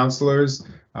city councillors,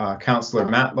 Councillor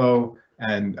Matlow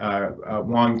and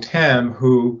Wong Tam,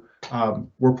 who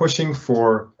we're pushing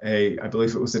for I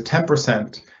believe it was a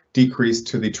 10% decrease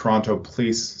to the Toronto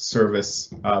Police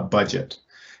Service budget.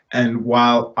 And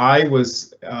while I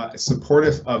was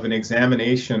supportive of an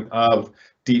examination of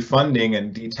defunding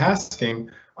and detasking,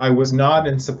 I was not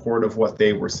in support of what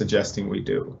they were suggesting we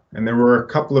do. And there were a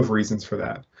couple of reasons for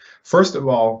that. First of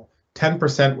all,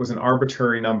 10% was an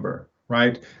arbitrary number,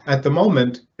 right? At the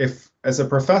moment, if as a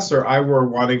professor I were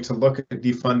wanting to look at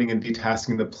defunding and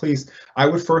detasking the police, I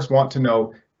would first want to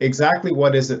know exactly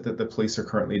what is it that the police are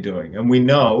currently doing. And we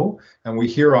know, and we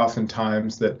hear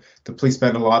oftentimes, that the police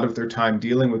spend a lot of their time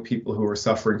dealing with people who are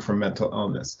suffering from mental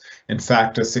illness. In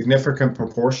fact, a significant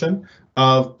proportion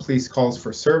of police calls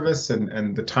for service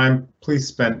and the time police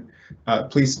spend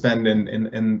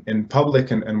in public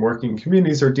and working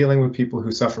communities are dealing with people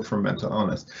who suffer from mental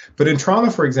illness. But in Toronto,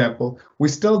 for example, we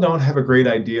still don't have a great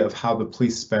idea of how the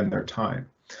police spend their time.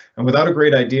 And without a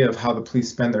great idea of how the police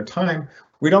spend their time,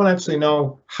 we don't actually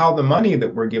know how the money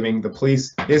that we're giving the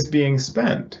police is being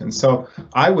spent. And so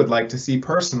I would like to see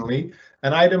personally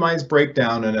an itemized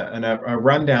breakdown and a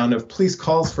rundown of police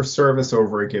calls for service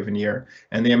over a given year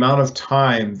and the amount of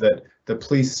time that the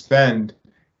police spend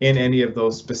in any of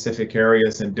those specific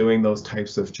areas and doing those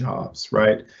types of jobs,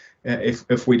 right?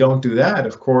 If we don't do that,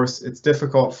 of course, it's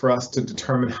difficult for us to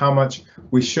determine how much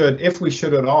we should, if we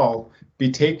should at all,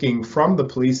 be taking from the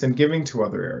police and giving to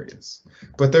other areas.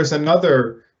 But there's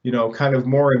another, kind of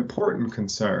more important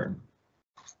concern.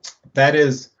 That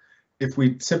is, if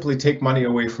we simply take money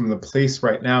away from the police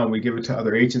right now and we give it to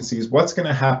other agencies, what's going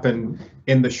to happen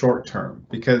in the short term?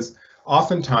 Because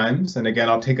oftentimes, and again,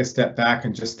 I'll take a step back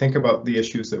and just think about the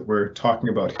issues that we're talking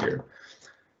about here.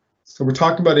 So we're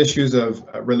talking about issues of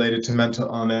related to mental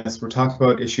illness. We're talking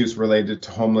about issues related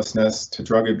to homelessness, to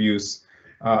drug abuse,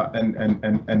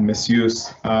 and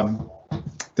misuse.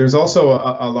 There's also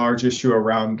a large issue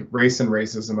around race and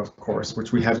racism, of course,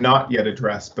 which we have not yet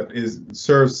addressed, but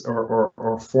serves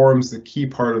or forms the key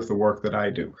part of the work that I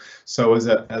do. So as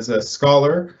a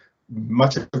scholar,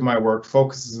 much of my work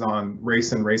focuses on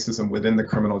race and racism within the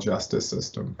criminal justice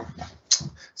system.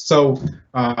 So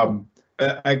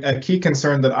a key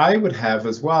concern that I would have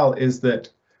as well is that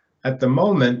at the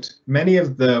moment, many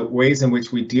of the ways in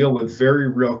which we deal with very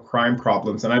real crime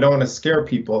problems, and I don't want to scare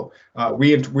people,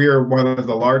 we are one of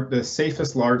the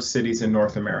safest large cities in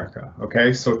North America.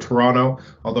 Okay, so Toronto,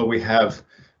 although we have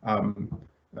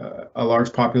a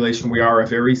large population, we are a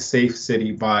very safe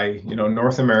city by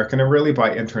North American and really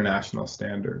by international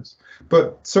standards.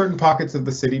 But certain pockets of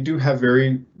the city do have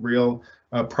very real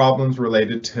problems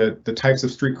related to the types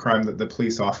of street crime that the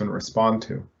police often respond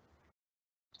to.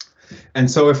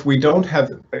 And so if we don't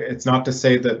have, it's not to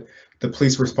say that the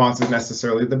police response is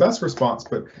necessarily the best response,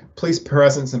 but police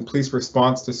presence and police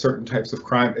response to certain types of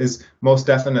crime is most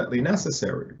definitely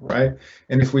necessary, right?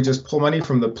 And if we just pull money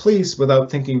from the police without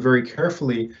thinking very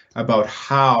carefully about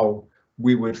how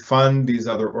we would fund these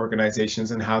other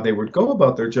organizations and how they would go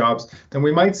about their jobs, then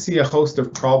we might see a host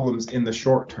of problems in the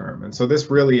short term. And so this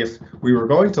really, if we were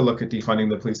going to look at defunding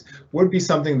the police, would be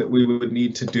something that we would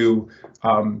need to do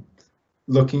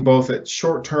looking both at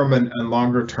short-term and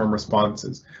longer-term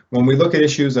responses. When we look at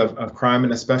issues of crime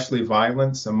and especially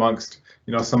violence amongst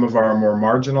some of our more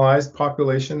marginalized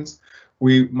populations,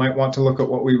 we might want to look at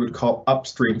what we would call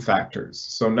upstream factors.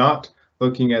 So not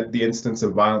looking at the instance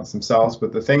of violence themselves,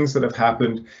 but the things that have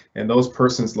happened in those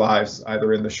persons' lives,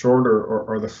 either in the shorter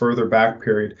or the further back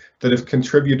period, that have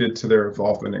contributed to their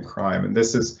involvement in crime. And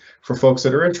this is for folks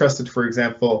that are interested. For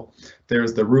example,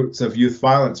 there's the Roots of Youth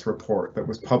Violence report that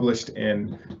was published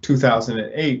in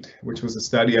 2008, which was a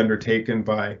study undertaken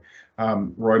by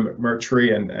Roy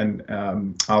McMurtry and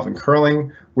Alvin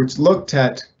Curling, which looked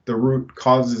at the root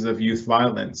causes of youth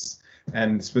violence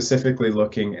and specifically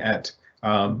looking at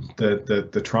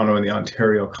the Toronto and the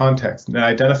Ontario context, and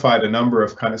identified a number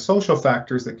of kind of social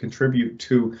factors that contribute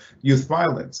to youth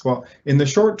violence. Well, in the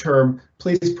short term,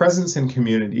 police presence in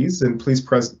communities and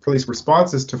police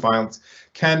responses to violence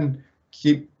can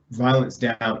keep violence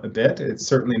down a bit. It's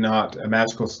certainly not a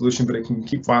magical solution, but it can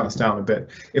keep violence down a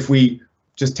bit. If we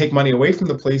just take money away from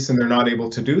the police and they're not able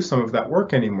to do some of that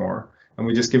work anymore, and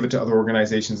we just give it to other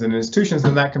organizations and institutions,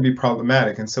 then that can be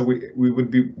problematic. And so we would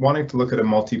be wanting to look at a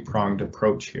multi-pronged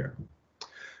approach here.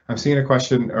 I'm seeing a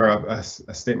question or a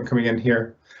statement coming in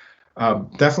here.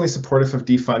 Definitely supportive of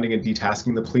defunding and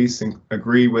detasking the police, and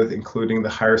agree with including the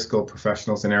higher skilled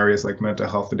professionals in areas like mental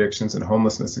health, addictions, and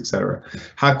homelessness, etc.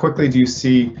 How quickly do you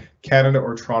see Canada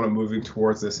or Toronto moving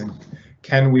towards this, and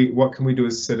what can we do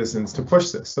as citizens to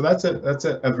push this? So that's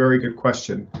a very good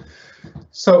question.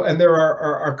 So, and there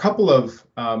are a couple of,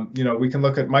 we can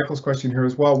look at Michael's question here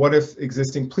as well. What if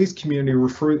existing police community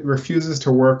refuses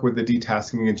to work with the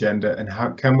detasking agenda, and how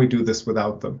can we do this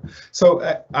without them? So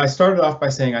I started off by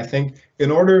saying, I think in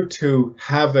order to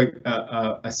have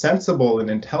a sensible and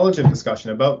intelligent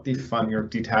discussion about defunding or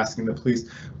detasking the police,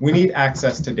 we need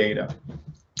access to data.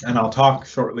 And I'll talk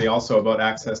shortly also about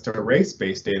access to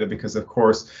race-based data, because of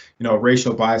course,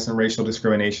 racial bias and racial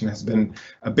discrimination has been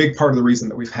a big part of the reason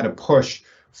that we've had a push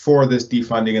for this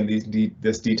defunding and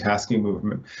this detasking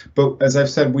movement. But as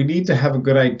I've said, we need to have a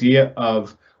good idea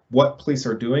of what police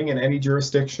are doing in any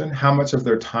jurisdiction, how much of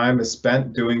their time is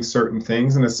spent doing certain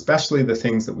things, and especially the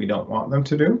things that we don't want them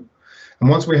to do. And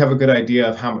once we have a good idea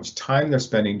of how much time they're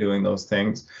spending doing those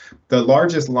things, the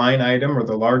largest line item or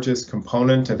the largest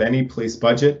component of any police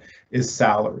budget is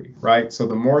salary, right? So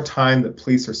the more time that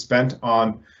police are spent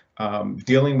on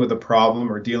dealing with a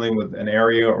problem or dealing with an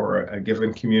area or a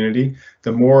given community,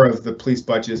 the more of the police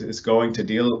budget is going to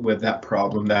deal with that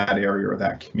problem, that area, or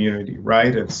that community,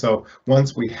 right? And so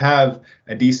once we have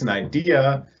a decent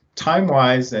idea,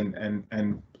 time-wise and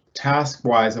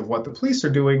task-wise of what the police are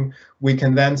doing, we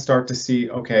can then start to see,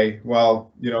 okay,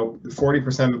 well,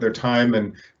 40% of their time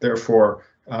and therefore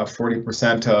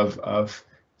 40% of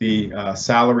the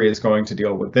salary is going to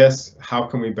deal with this. How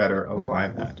can we better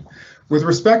align that? With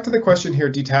respect to the question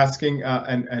here, detasking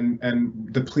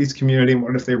and the police community, and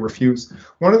what if they refuse?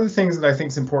 One of the things that I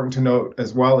think is important to note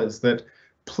as well is that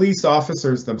police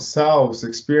officers themselves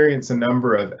experience a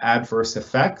number of adverse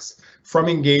effects from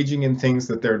engaging in things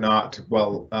that they're not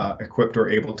well equipped or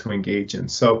able to engage in.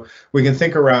 So we can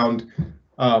think around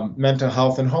mental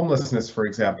health and homelessness, for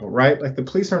example, right? Like the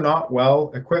police are not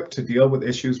well equipped to deal with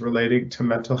issues relating to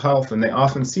mental health, and they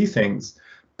often see things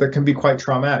that can be quite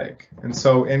traumatic. And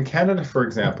so in Canada, for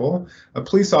example, a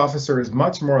police officer is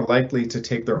much more likely to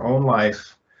take their own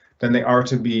life than they are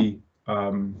to be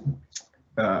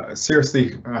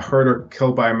seriously hurt or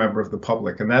killed by a member of the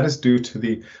public. And that is due to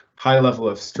the high level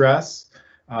of stress,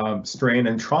 strain,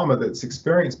 and trauma that's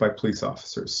experienced by police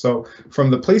officers. So from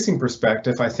the policing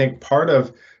perspective, I think part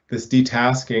of this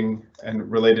detasking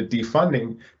and related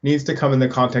defunding needs to come in the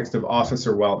context of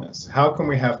officer wellness. How can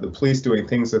we have the police doing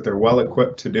things that they're well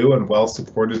equipped to do and well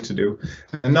supported to do,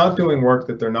 and not doing work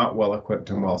that they're not well equipped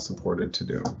and well supported to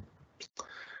do?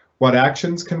 What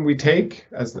actions can we take,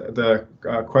 as the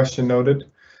question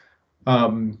noted,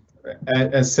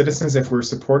 as citizens if we're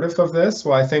supportive of this?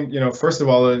 Well, I think, first of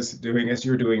all, as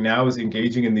you're doing now, is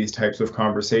engaging in these types of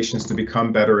conversations to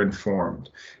become better informed.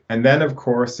 And then, of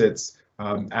course, it's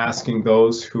asking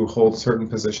those who hold certain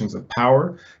positions of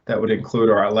power. That would include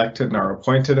our elected and our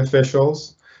appointed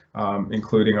officials,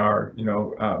 including our,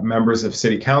 members of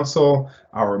city council,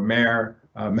 our mayor,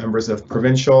 members of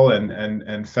provincial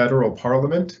and federal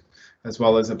parliament, as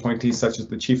well as appointees such as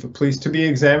the chief of police, to be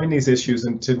examining these issues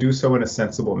and to do so in a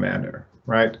sensible manner,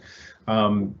 right?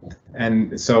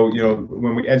 And so,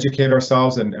 when we educate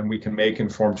ourselves and we can make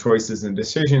informed choices and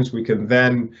decisions, we can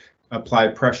then apply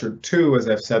pressure to, as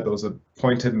I've said, those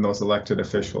appointed and those elected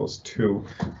officials to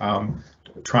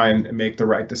try and make the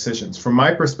right decisions. From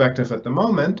my perspective at the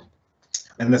moment,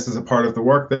 and this is a part of the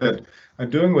work that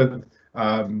I'm doing with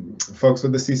folks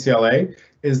with the CCLA,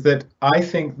 is that I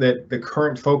think that the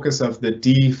current focus of the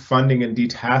defunding and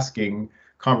detasking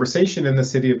conversation in the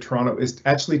city of Toronto is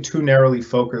actually too narrowly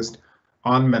focused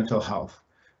on mental health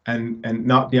and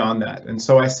not beyond that. And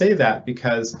so I say that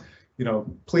because,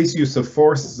 police use of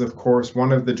force is, of course,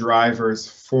 one of the drivers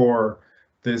for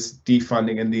this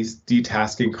defunding and these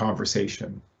detasking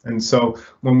conversation. And so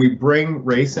when we bring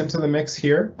race into the mix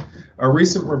here, a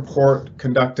recent report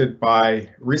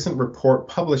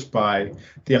published by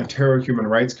the Ontario Human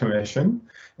Rights Commission,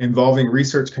 involving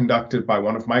research conducted by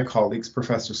one of my colleagues,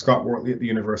 Professor Scott Wortley at the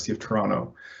University of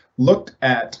Toronto, looked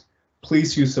at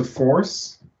police use of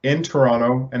force in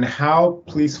Toronto and how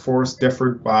police force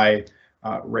differed by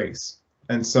race.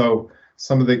 And so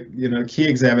some of the key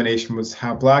examination was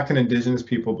how Black and Indigenous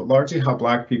people, but largely how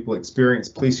Black people experience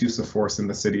police use of force in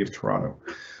the city of Toronto.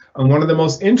 And one of the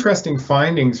most interesting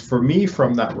findings for me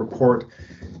from that report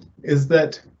is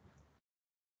that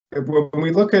when we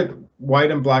look at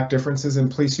white and Black differences in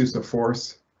police use of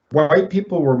force, white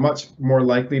people were much more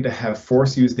likely to have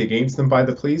force used against them by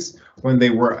the police when they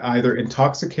were either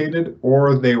intoxicated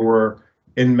or they were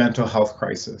in mental health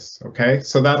crisis. Okay,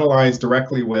 so that aligns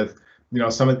directly with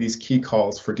some of these key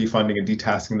calls for defunding and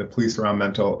detasking the police around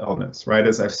mental illness, right?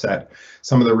 As I've said,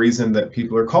 some of the reason that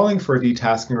people are calling for a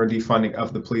detasking or defunding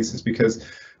of the police is because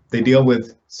they deal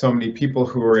with so many people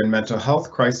who are in mental health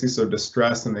crisis or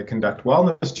distress, and they conduct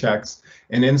wellness checks.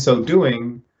 And in so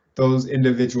doing, those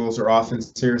individuals are often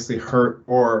seriously hurt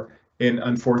or in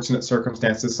unfortunate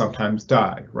circumstances sometimes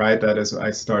die, right? That is, I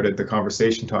started the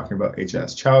conversation talking about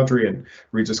H.S. Chowdhury and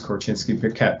Regis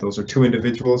Korchinski-Piquet. Those are two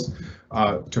individuals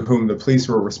to whom the police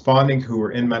were responding, who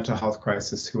were in mental health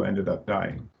crisis, who ended up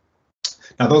dying.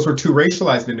 Now, those were two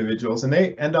racialized individuals, and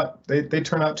they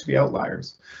turn out to be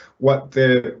outliers. What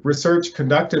the research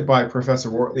conducted by Professor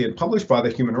Wortley and published by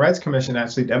the Human Rights Commission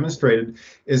actually demonstrated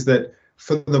is that,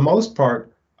 for the most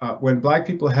part, when Black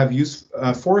people have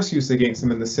force use against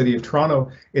them in the city of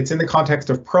Toronto, it's in the context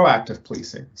of proactive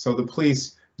policing. So the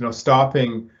police,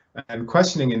 stopping and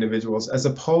questioning individuals, as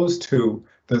opposed to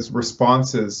those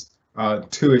responses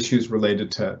to issues related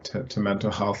to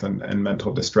mental health and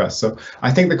mental distress. So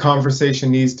I think the conversation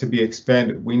needs to be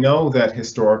expanded. We know that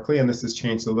historically, and this has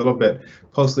changed a little bit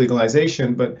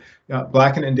post-legalization, but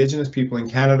Black and Indigenous people in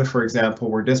Canada, for example,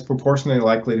 were disproportionately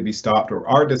likely to be stopped, or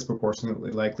are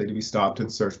disproportionately likely to be stopped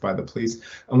and searched by the police.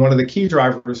 And one of the key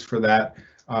drivers for that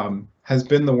has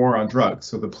been the war on drugs.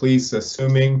 So the police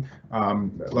assuming,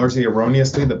 largely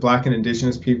erroneously, that Black and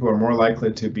Indigenous people are more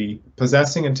likely to be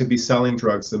possessing and to be selling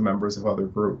drugs than members of other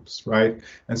groups, right?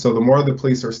 And so the more the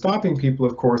police are stopping people,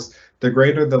 of course, the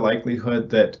greater the likelihood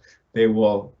that they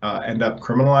will end up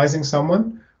criminalizing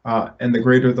someone, and the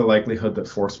greater the likelihood that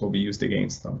force will be used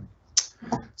against them.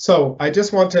 So I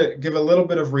just want to give a little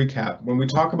bit of recap. When we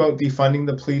talk about defunding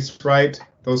the police, right,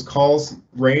 those calls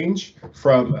range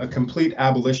from a complete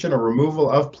abolition or removal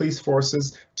of police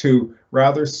forces to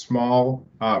rather small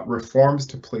reforms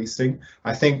to policing.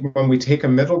 I think when we take a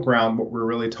middle ground, what we're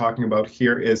really talking about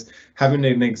here is having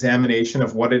an examination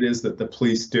of what it is that the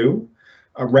police do,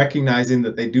 recognizing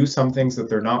that they do some things that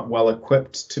they're not well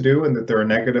equipped to do, and that there are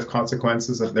negative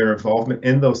consequences of their involvement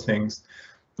in those things.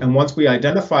 And once we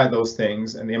identify those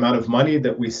things and the amount of money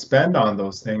that we spend on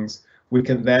those things, we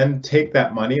can then take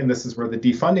that money, and this is where the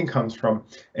defunding comes from,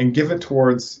 and give it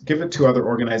to other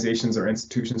organizations or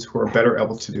institutions who are better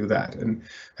able to do that. And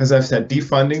as I've said,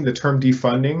 defunding, the term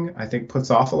defunding, I think puts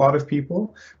off a lot of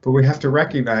people, but we have to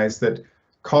recognize that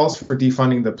calls for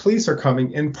defunding the police are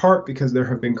coming in part because there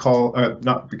have been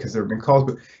not because there have been calls,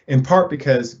 but in part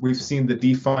because we've seen the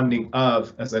defunding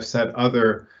of, as I've said,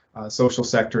 other social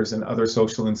sectors and other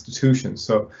social institutions.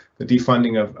 So the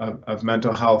defunding of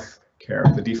mental health care,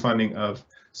 the defunding of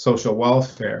social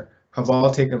welfare have all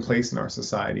taken place in our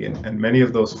society, and many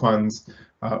of those funds,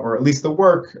 or at least the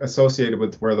work associated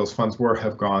with where those funds were,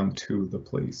 have gone to the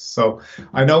police. So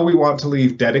I know we want to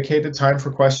leave dedicated time for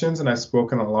questions, and I've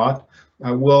spoken a lot.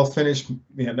 I will finish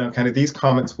kind of these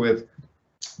comments with,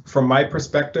 from my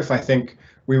perspective, I think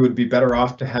we would be better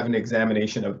off to have an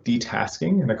examination of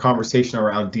detasking and a conversation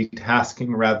around detasking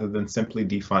rather than simply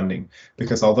defunding.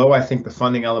 Because although I think the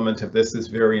funding element of this is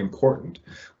very important,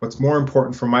 what's more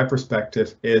important from my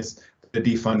perspective is the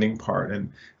defunding part.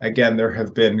 And again, there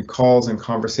have been calls and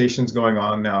conversations going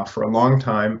on now for a long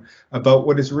time about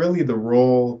what is really the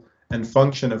role and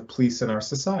function of police in our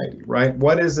society, right?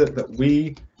 What is it that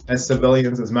we as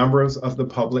civilians, as members of the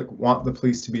public, want the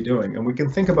police to be doing? And we can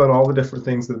think about all the different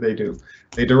things that they do.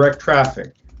 They direct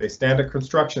traffic, they stand at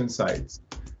construction sites,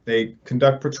 they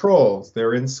conduct patrols,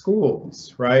 they're in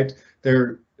schools, right?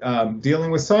 They're dealing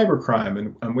with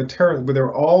cybercrime and with terror. There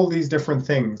are all these different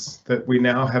things that we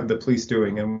now have the police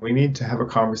doing, and we need to have a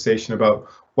conversation about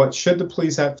what should the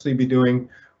police actually be doing,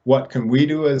 what can we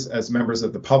do as members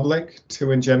of the public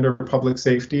to engender public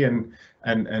safety and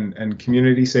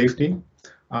community safety.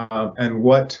 And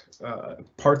what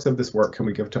parts of this work can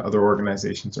we give to other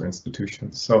organizations or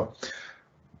institutions? So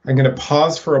I'm going to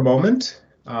pause for a moment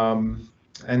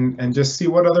and just see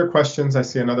what other questions. I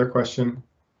see another question.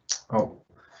 Oh,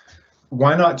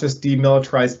 why not just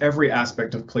demilitarize every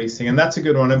aspect of policing? And that's a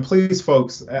good one. And please,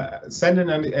 folks, send in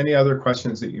any other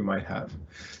questions that you might have.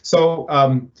 So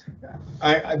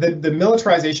the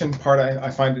militarization part,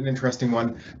 I find an interesting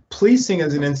one. Policing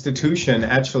as an institution,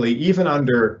 actually, even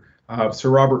under Sir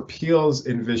Robert Peel's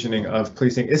envisioning of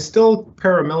policing, is still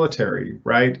paramilitary,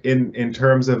 right? In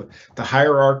terms of the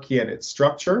hierarchy and its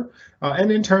structure, and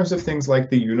in terms of things like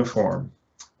the uniform.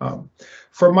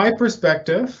 From my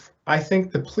perspective, I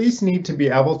think the police need to be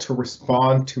able to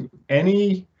respond to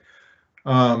any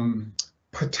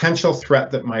potential threat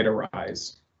that might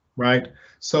arise, right?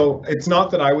 So it's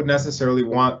not that I would necessarily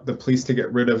want the police to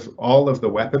get rid of all of the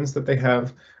weapons that they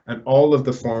have and all of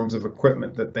the forms of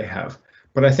equipment that they have.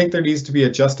 But I think there needs to be a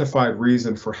justified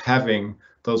reason for having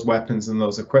those weapons and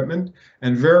those equipment,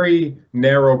 and very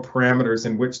narrow parameters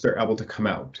in which they're able to come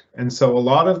out. And so a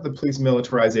lot of the police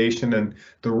militarization and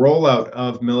the rollout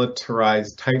of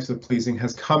militarized types of policing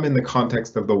has come in the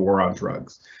context of the war on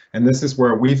drugs. And this is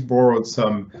where we've borrowed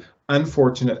some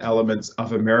unfortunate elements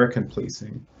of American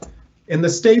policing. In the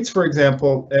States, for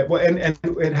example, and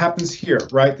it happens here,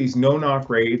 right? These no-knock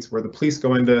raids where the police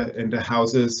go into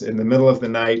houses in the middle of the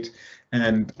night,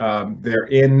 and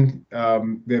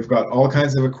they've got all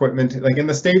kinds of equipment. Like in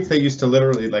the States, they used to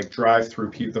literally like drive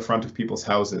through the front of people's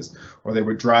houses, or they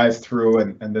would drive through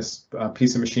and this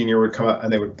piece of machinery would come out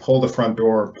and they would pull the front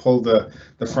door, pull the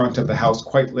front of the house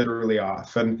quite literally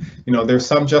off. And, you know, there's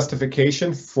some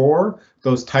justification for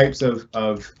those types of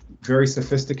very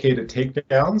sophisticated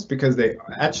takedowns because they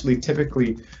actually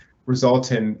typically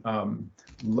result in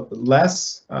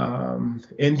less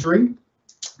injury.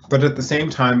 But at the same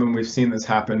time, and we've seen this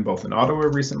happen both in Ottawa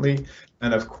recently,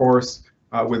 and of course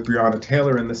with Breonna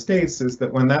Taylor in the States, is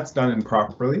that when that's done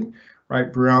improperly,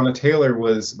 right? Breonna Taylor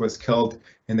was killed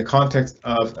in the context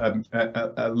of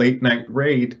a late night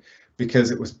raid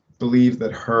because it was believed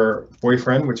that her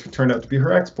boyfriend, which turned out to be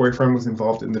her ex-boyfriend, was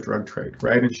involved in the drug trade,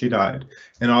 right? And she died.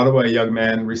 In Ottawa, a young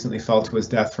man recently fell to his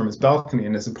death from his balcony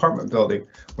in his apartment building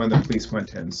when the police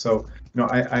went in. So, you know,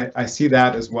 I see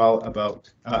that as well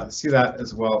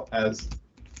as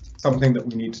something that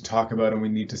we need to talk about and we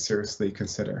need to seriously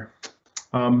consider.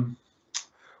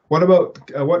 What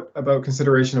about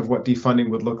consideration of what defunding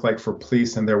would look like for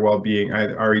police and their well-being,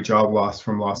 re job loss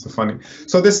from loss of funding?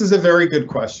 So this is a very good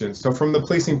question. So from the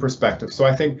policing perspective, so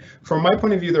I think from my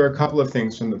point of view, there are a couple of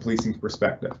things from the policing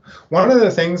perspective. One of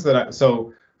the things that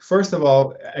so first of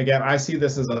all, again, I see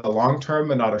this as a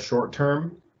long-term and not a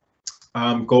short-term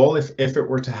goal if it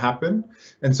were to happen.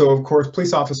 And so, of course,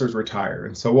 police officers retire.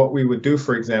 And so what we would do,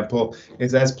 for example,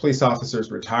 is as police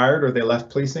officers retired or they left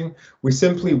policing, we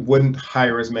simply wouldn't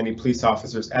hire as many police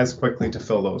officers as quickly to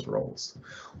fill those roles.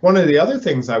 One of the other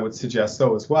things I would suggest,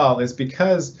 though, as well, is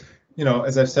because, you know,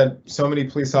 as I've said, so many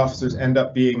police officers end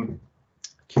up being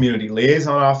community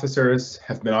liaison officers,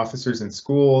 have been officers in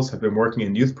schools, have been working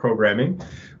in youth programming.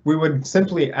 We would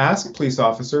simply ask police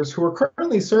officers who are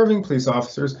currently serving police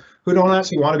officers who don't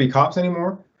actually want to be cops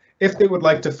anymore, if they would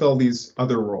like to fill these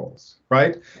other roles,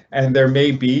 right? And there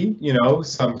may be, you know,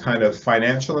 some kind of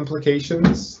financial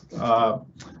implications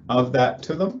of that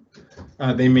to them.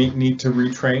 They may need to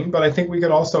retrain, but I think we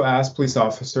could also ask police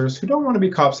officers who don't want to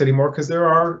be cops anymore, because there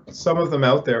are some of them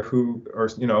out there who are,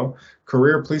 you know,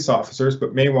 career police officers,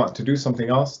 but may want to do something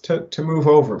else to move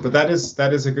over. But that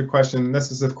is a good question. And this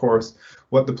is, of course,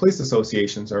 what the police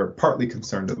associations are partly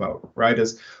concerned about, right?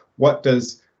 Is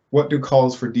what do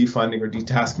calls for defunding or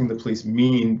detasking the police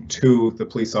mean to the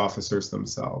police officers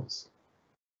themselves?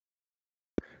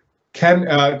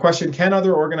 Question, can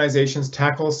other organizations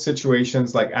tackle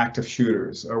situations like active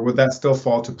shooters, or would that still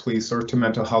fall to police or to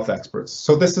mental health experts?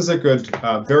 So this is a good,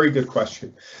 very good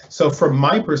question. So from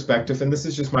my perspective, and this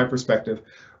is just my perspective,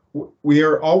 we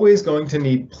are always going to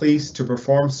need police to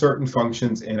perform certain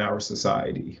functions in our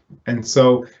society. And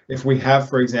so if we have,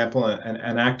 for example,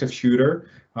 an active shooter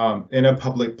in a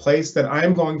public place, then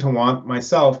I'm going to want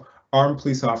myself armed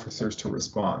police officers to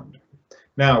respond.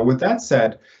 Now, with that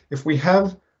said, if we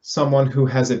have someone who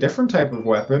has a different type of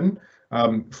weapon,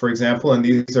 for example, and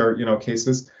these are, you know,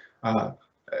 cases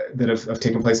that have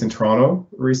taken place in Toronto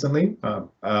recently,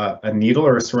 a needle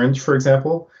or a syringe, for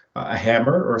example, a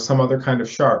hammer or some other kind of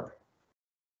sharp.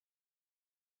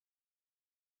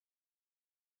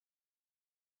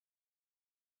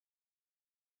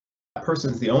 That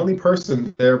person's the only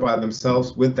person there by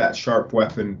themselves with that sharp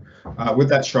weapon, with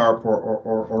that sharp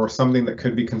or something that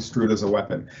could be construed as a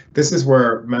weapon. This is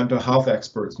where mental health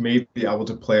experts may be able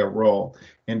to play a role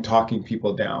in talking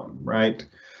people down, right?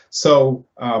 So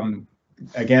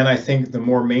again, I think the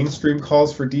more mainstream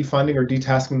calls for defunding or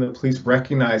detasking the police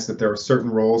recognize that there are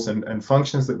certain roles and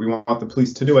functions that we want the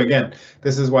police to do. Again,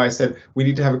 this is why I said we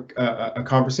need to have a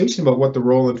conversation about what the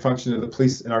role and function of the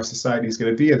police in our society is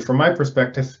going to be. And from my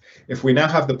perspective, if we now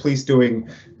have the police doing,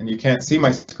 and you can't see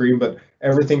my screen, but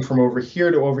everything from over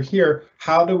here to over here,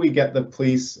 how do we get the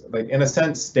police, like, in a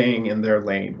sense, staying in their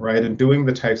lane, right, and doing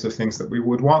the types of things that we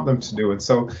would want them to do? And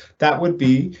so that would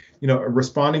be, you know,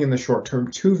 responding in the short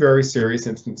term to very serious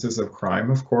instances of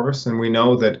crime, of course, and we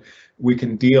know that we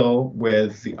can deal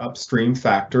with the upstream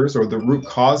factors or the root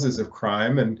causes of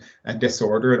crime and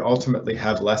disorder and ultimately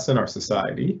have less in our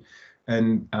society.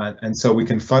 And so we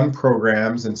can fund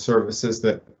programs and services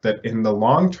that in the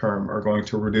long term are going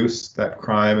to reduce that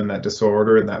crime and that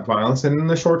disorder and that violence. And in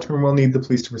the short term, we'll need the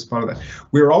police to respond to that.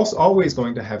 We're also always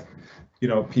going to have, you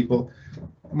know, people,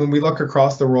 when we look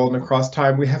across the world and across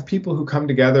time, we have people who come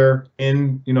together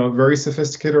in, you know, very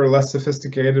sophisticated or less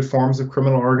sophisticated forms of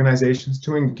criminal organizations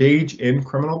to engage in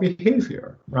criminal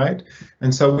behavior, right?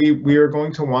 And so we are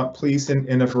going to want police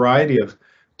in a variety of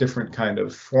different kind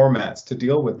of formats to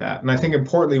deal with that. And I think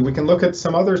importantly, we can look at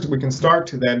some others, we can start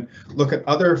to then look at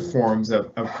other forms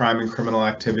of crime and criminal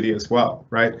activity as well,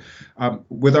 right?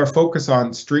 With our focus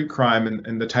on street crime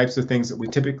and the types of things that we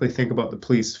typically think about the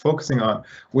police focusing on,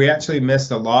 we actually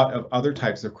missed a lot of other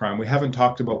types of crime. We haven't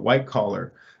talked about white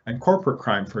collar and corporate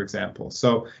crime, for example.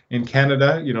 So in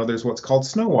Canada, you know, there's what's called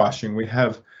snow washing. We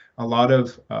have a lot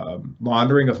of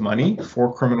laundering of money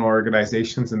for criminal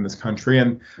organizations in this country.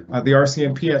 And the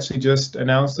RCMP actually just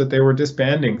announced that they were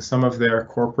disbanding some of their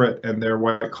corporate and their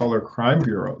white collar crime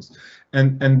bureaus.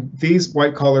 And these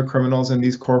white collar criminals and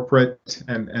these corporate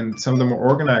and some of the more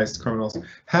organized criminals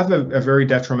have a very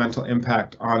detrimental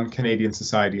impact on Canadian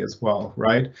society as well,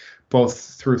 right?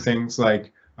 Both through things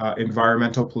like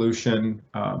environmental pollution,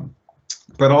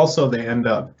 but also they end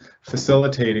up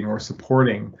facilitating or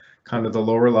supporting kind of the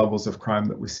lower levels of crime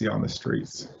that we see on the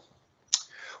streets.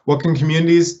 What can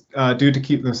communities do to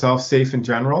keep themselves safe in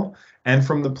general and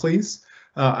from the police?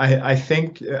 I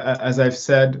think, as I've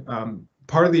said,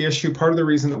 part of the issue, part of the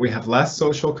reason that we have less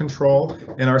social control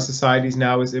in our societies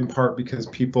now is in part because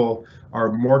people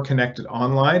are more connected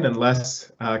online and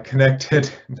less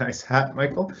connected, nice hat,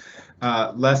 Michael,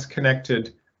 less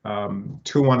connected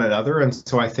to one another. And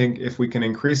so I think if we can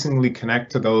increasingly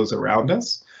connect to those around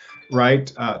us,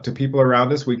 right, to people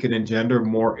around us, we can engender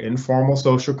more informal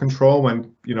social control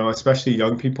when, you know, especially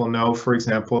young people know, for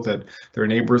example, that their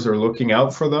neighbors are looking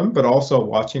out for them, but also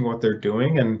watching what they're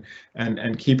doing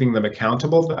and keeping them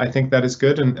accountable. I think that is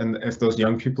good. And if those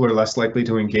young people are less likely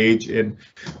to engage in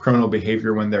criminal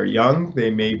behavior when they're young,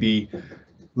 they may be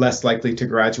less likely to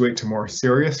graduate to more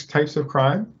serious types of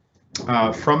crime.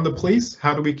 From the police,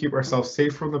 how do we keep ourselves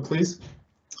safe from the police?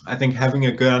 I think having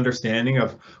a good understanding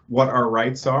of what our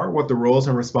rights are, what the roles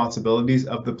and responsibilities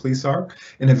of the police are,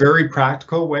 in a very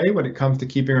practical way when it comes to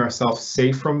keeping ourselves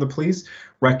safe from the police,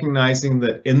 recognizing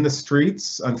that in the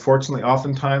streets, unfortunately,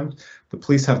 oftentimes the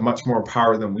police have much more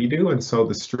power than we do, and so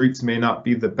the streets may not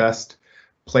be the best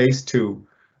place to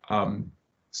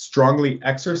strongly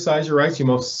exercise your rights. You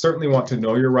most certainly want to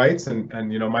know your rights,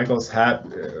 and you know, Michael's hat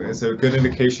is a good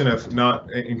indication of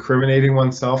not incriminating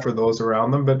oneself or those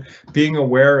around them, but being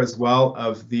aware as well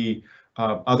of the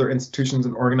other institutions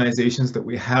and organizations that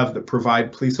we have that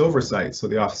provide police oversight. So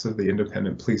the Office of the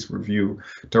Independent Police Review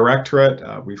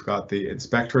Directorate, we've got the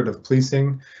Inspectorate of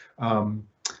Policing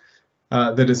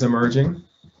that is emerging.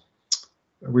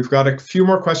 We've got a few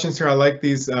more questions here. I like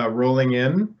these rolling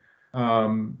in.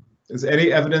 Is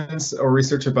any evidence or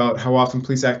research about how often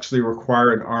police actually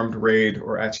require an armed raid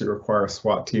or actually require a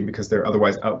SWAT team because they're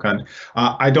otherwise outgunned?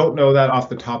 I don't know that off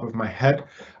the top of my head.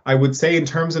 I would say in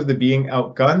terms of the being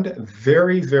outgunned,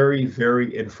 very, very,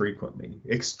 very infrequently,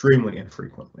 extremely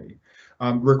infrequently.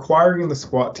 Requiring the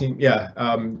SWAT team, yeah,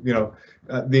 you know,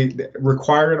 the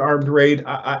require an armed raid.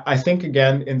 I think,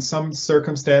 again, in some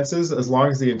circumstances, as long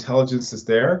as the intelligence is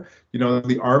there, you know,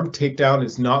 the armed takedown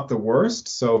is not the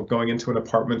worst. So going into an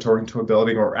apartment or into a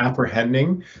building or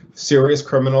apprehending serious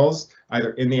criminals,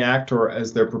 either in the act or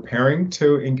as they're preparing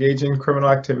to engage in criminal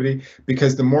activity,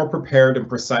 because the more prepared and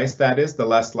precise that is, the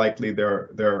less likely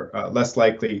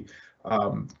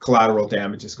collateral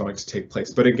damage is going to take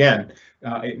place. But again,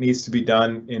 it needs to be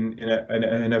done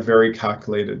in a very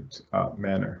calculated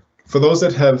manner. For those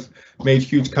that have made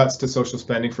huge cuts to social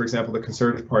spending, for example, the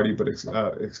Conservative Party, but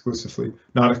not exclusively,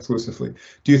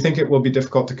 do you think it will be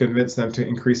difficult to convince them to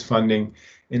increase funding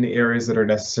in the areas that are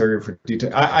necessary for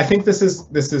detail? I think this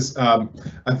is a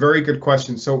very good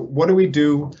question. So what do we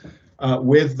do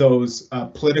with those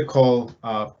political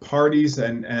parties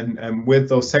and with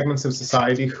those segments of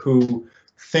society who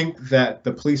think that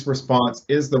the police response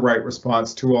is the right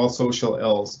response to all social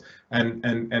ills,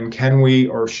 and can we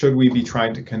or should we be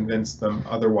trying to convince them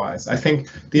otherwise? I think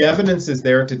the evidence is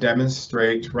there to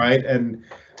demonstrate, right? And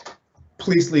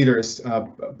police leaders,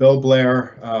 Bill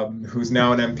Blair, who's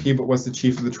now an MP but was the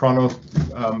chief of the Toronto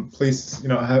police, you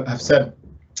know, have said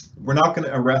we're not going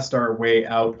to arrest our way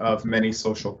out of many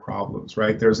social problems,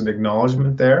 right? There's an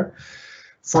acknowledgement there.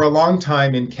 For a long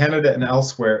time in Canada and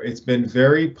elsewhere, it's been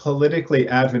very politically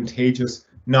advantageous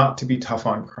not to be tough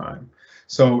on crime.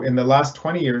 So in the last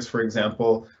 20 years, for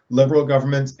example, Liberal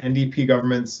governments, NDP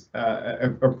governments,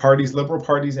 parties, Liberal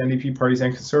parties, NDP parties,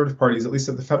 and Conservative parties, at least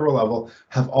at the federal level,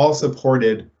 have all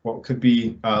supported what could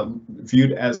be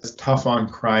viewed as tough on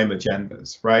crime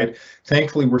agendas, right?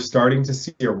 Thankfully, we're starting to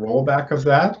see a rollback of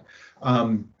that.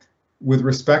 With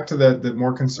respect to the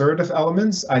more conservative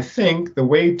elements, I think the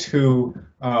way to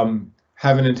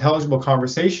have an intelligible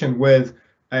conversation with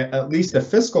at least a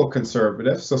fiscal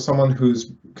conservative, so someone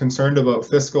who's concerned about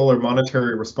fiscal or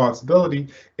monetary responsibility,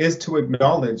 is to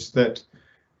acknowledge that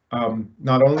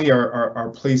not only are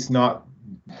police not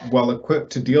well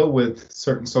equipped to deal with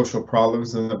certain social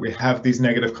problems, and that we have these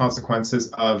negative consequences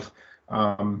of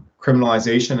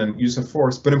criminalization and use of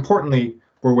force, but importantly,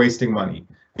 we're wasting money.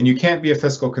 And you can't be a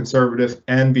fiscal conservative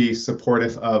and be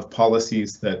supportive of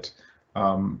policies that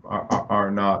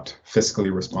are not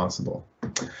fiscally responsible.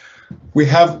 We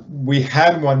had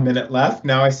 1 minute left.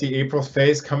 Now I see April's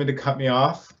face coming to cut me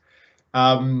off.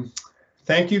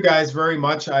 Thank you guys very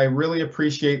much. I really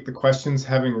appreciate the questions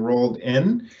having rolled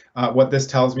in. What this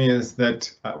tells me is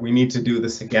that we need to do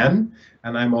this again,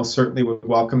 and I most certainly would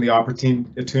welcome the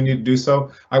opportunity to do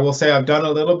so. I will say I've done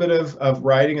a little bit of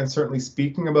writing and certainly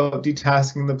speaking about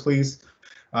detasking the police.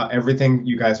 Everything,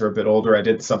 you guys are a bit older. I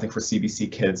did something for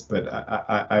CBC Kids, but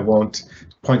I won't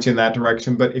point you in that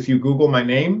direction. But if you Google my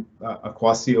name,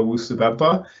 Akwasi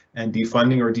Owusu-Bempah, and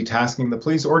defunding or detasking the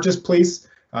police, or just police,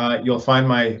 you'll find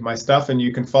my stuff, and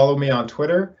you can follow me on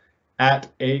Twitter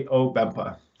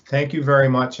 @AOBempah. Thank you very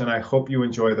much, and I hope you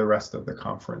enjoy the rest of the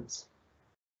conference.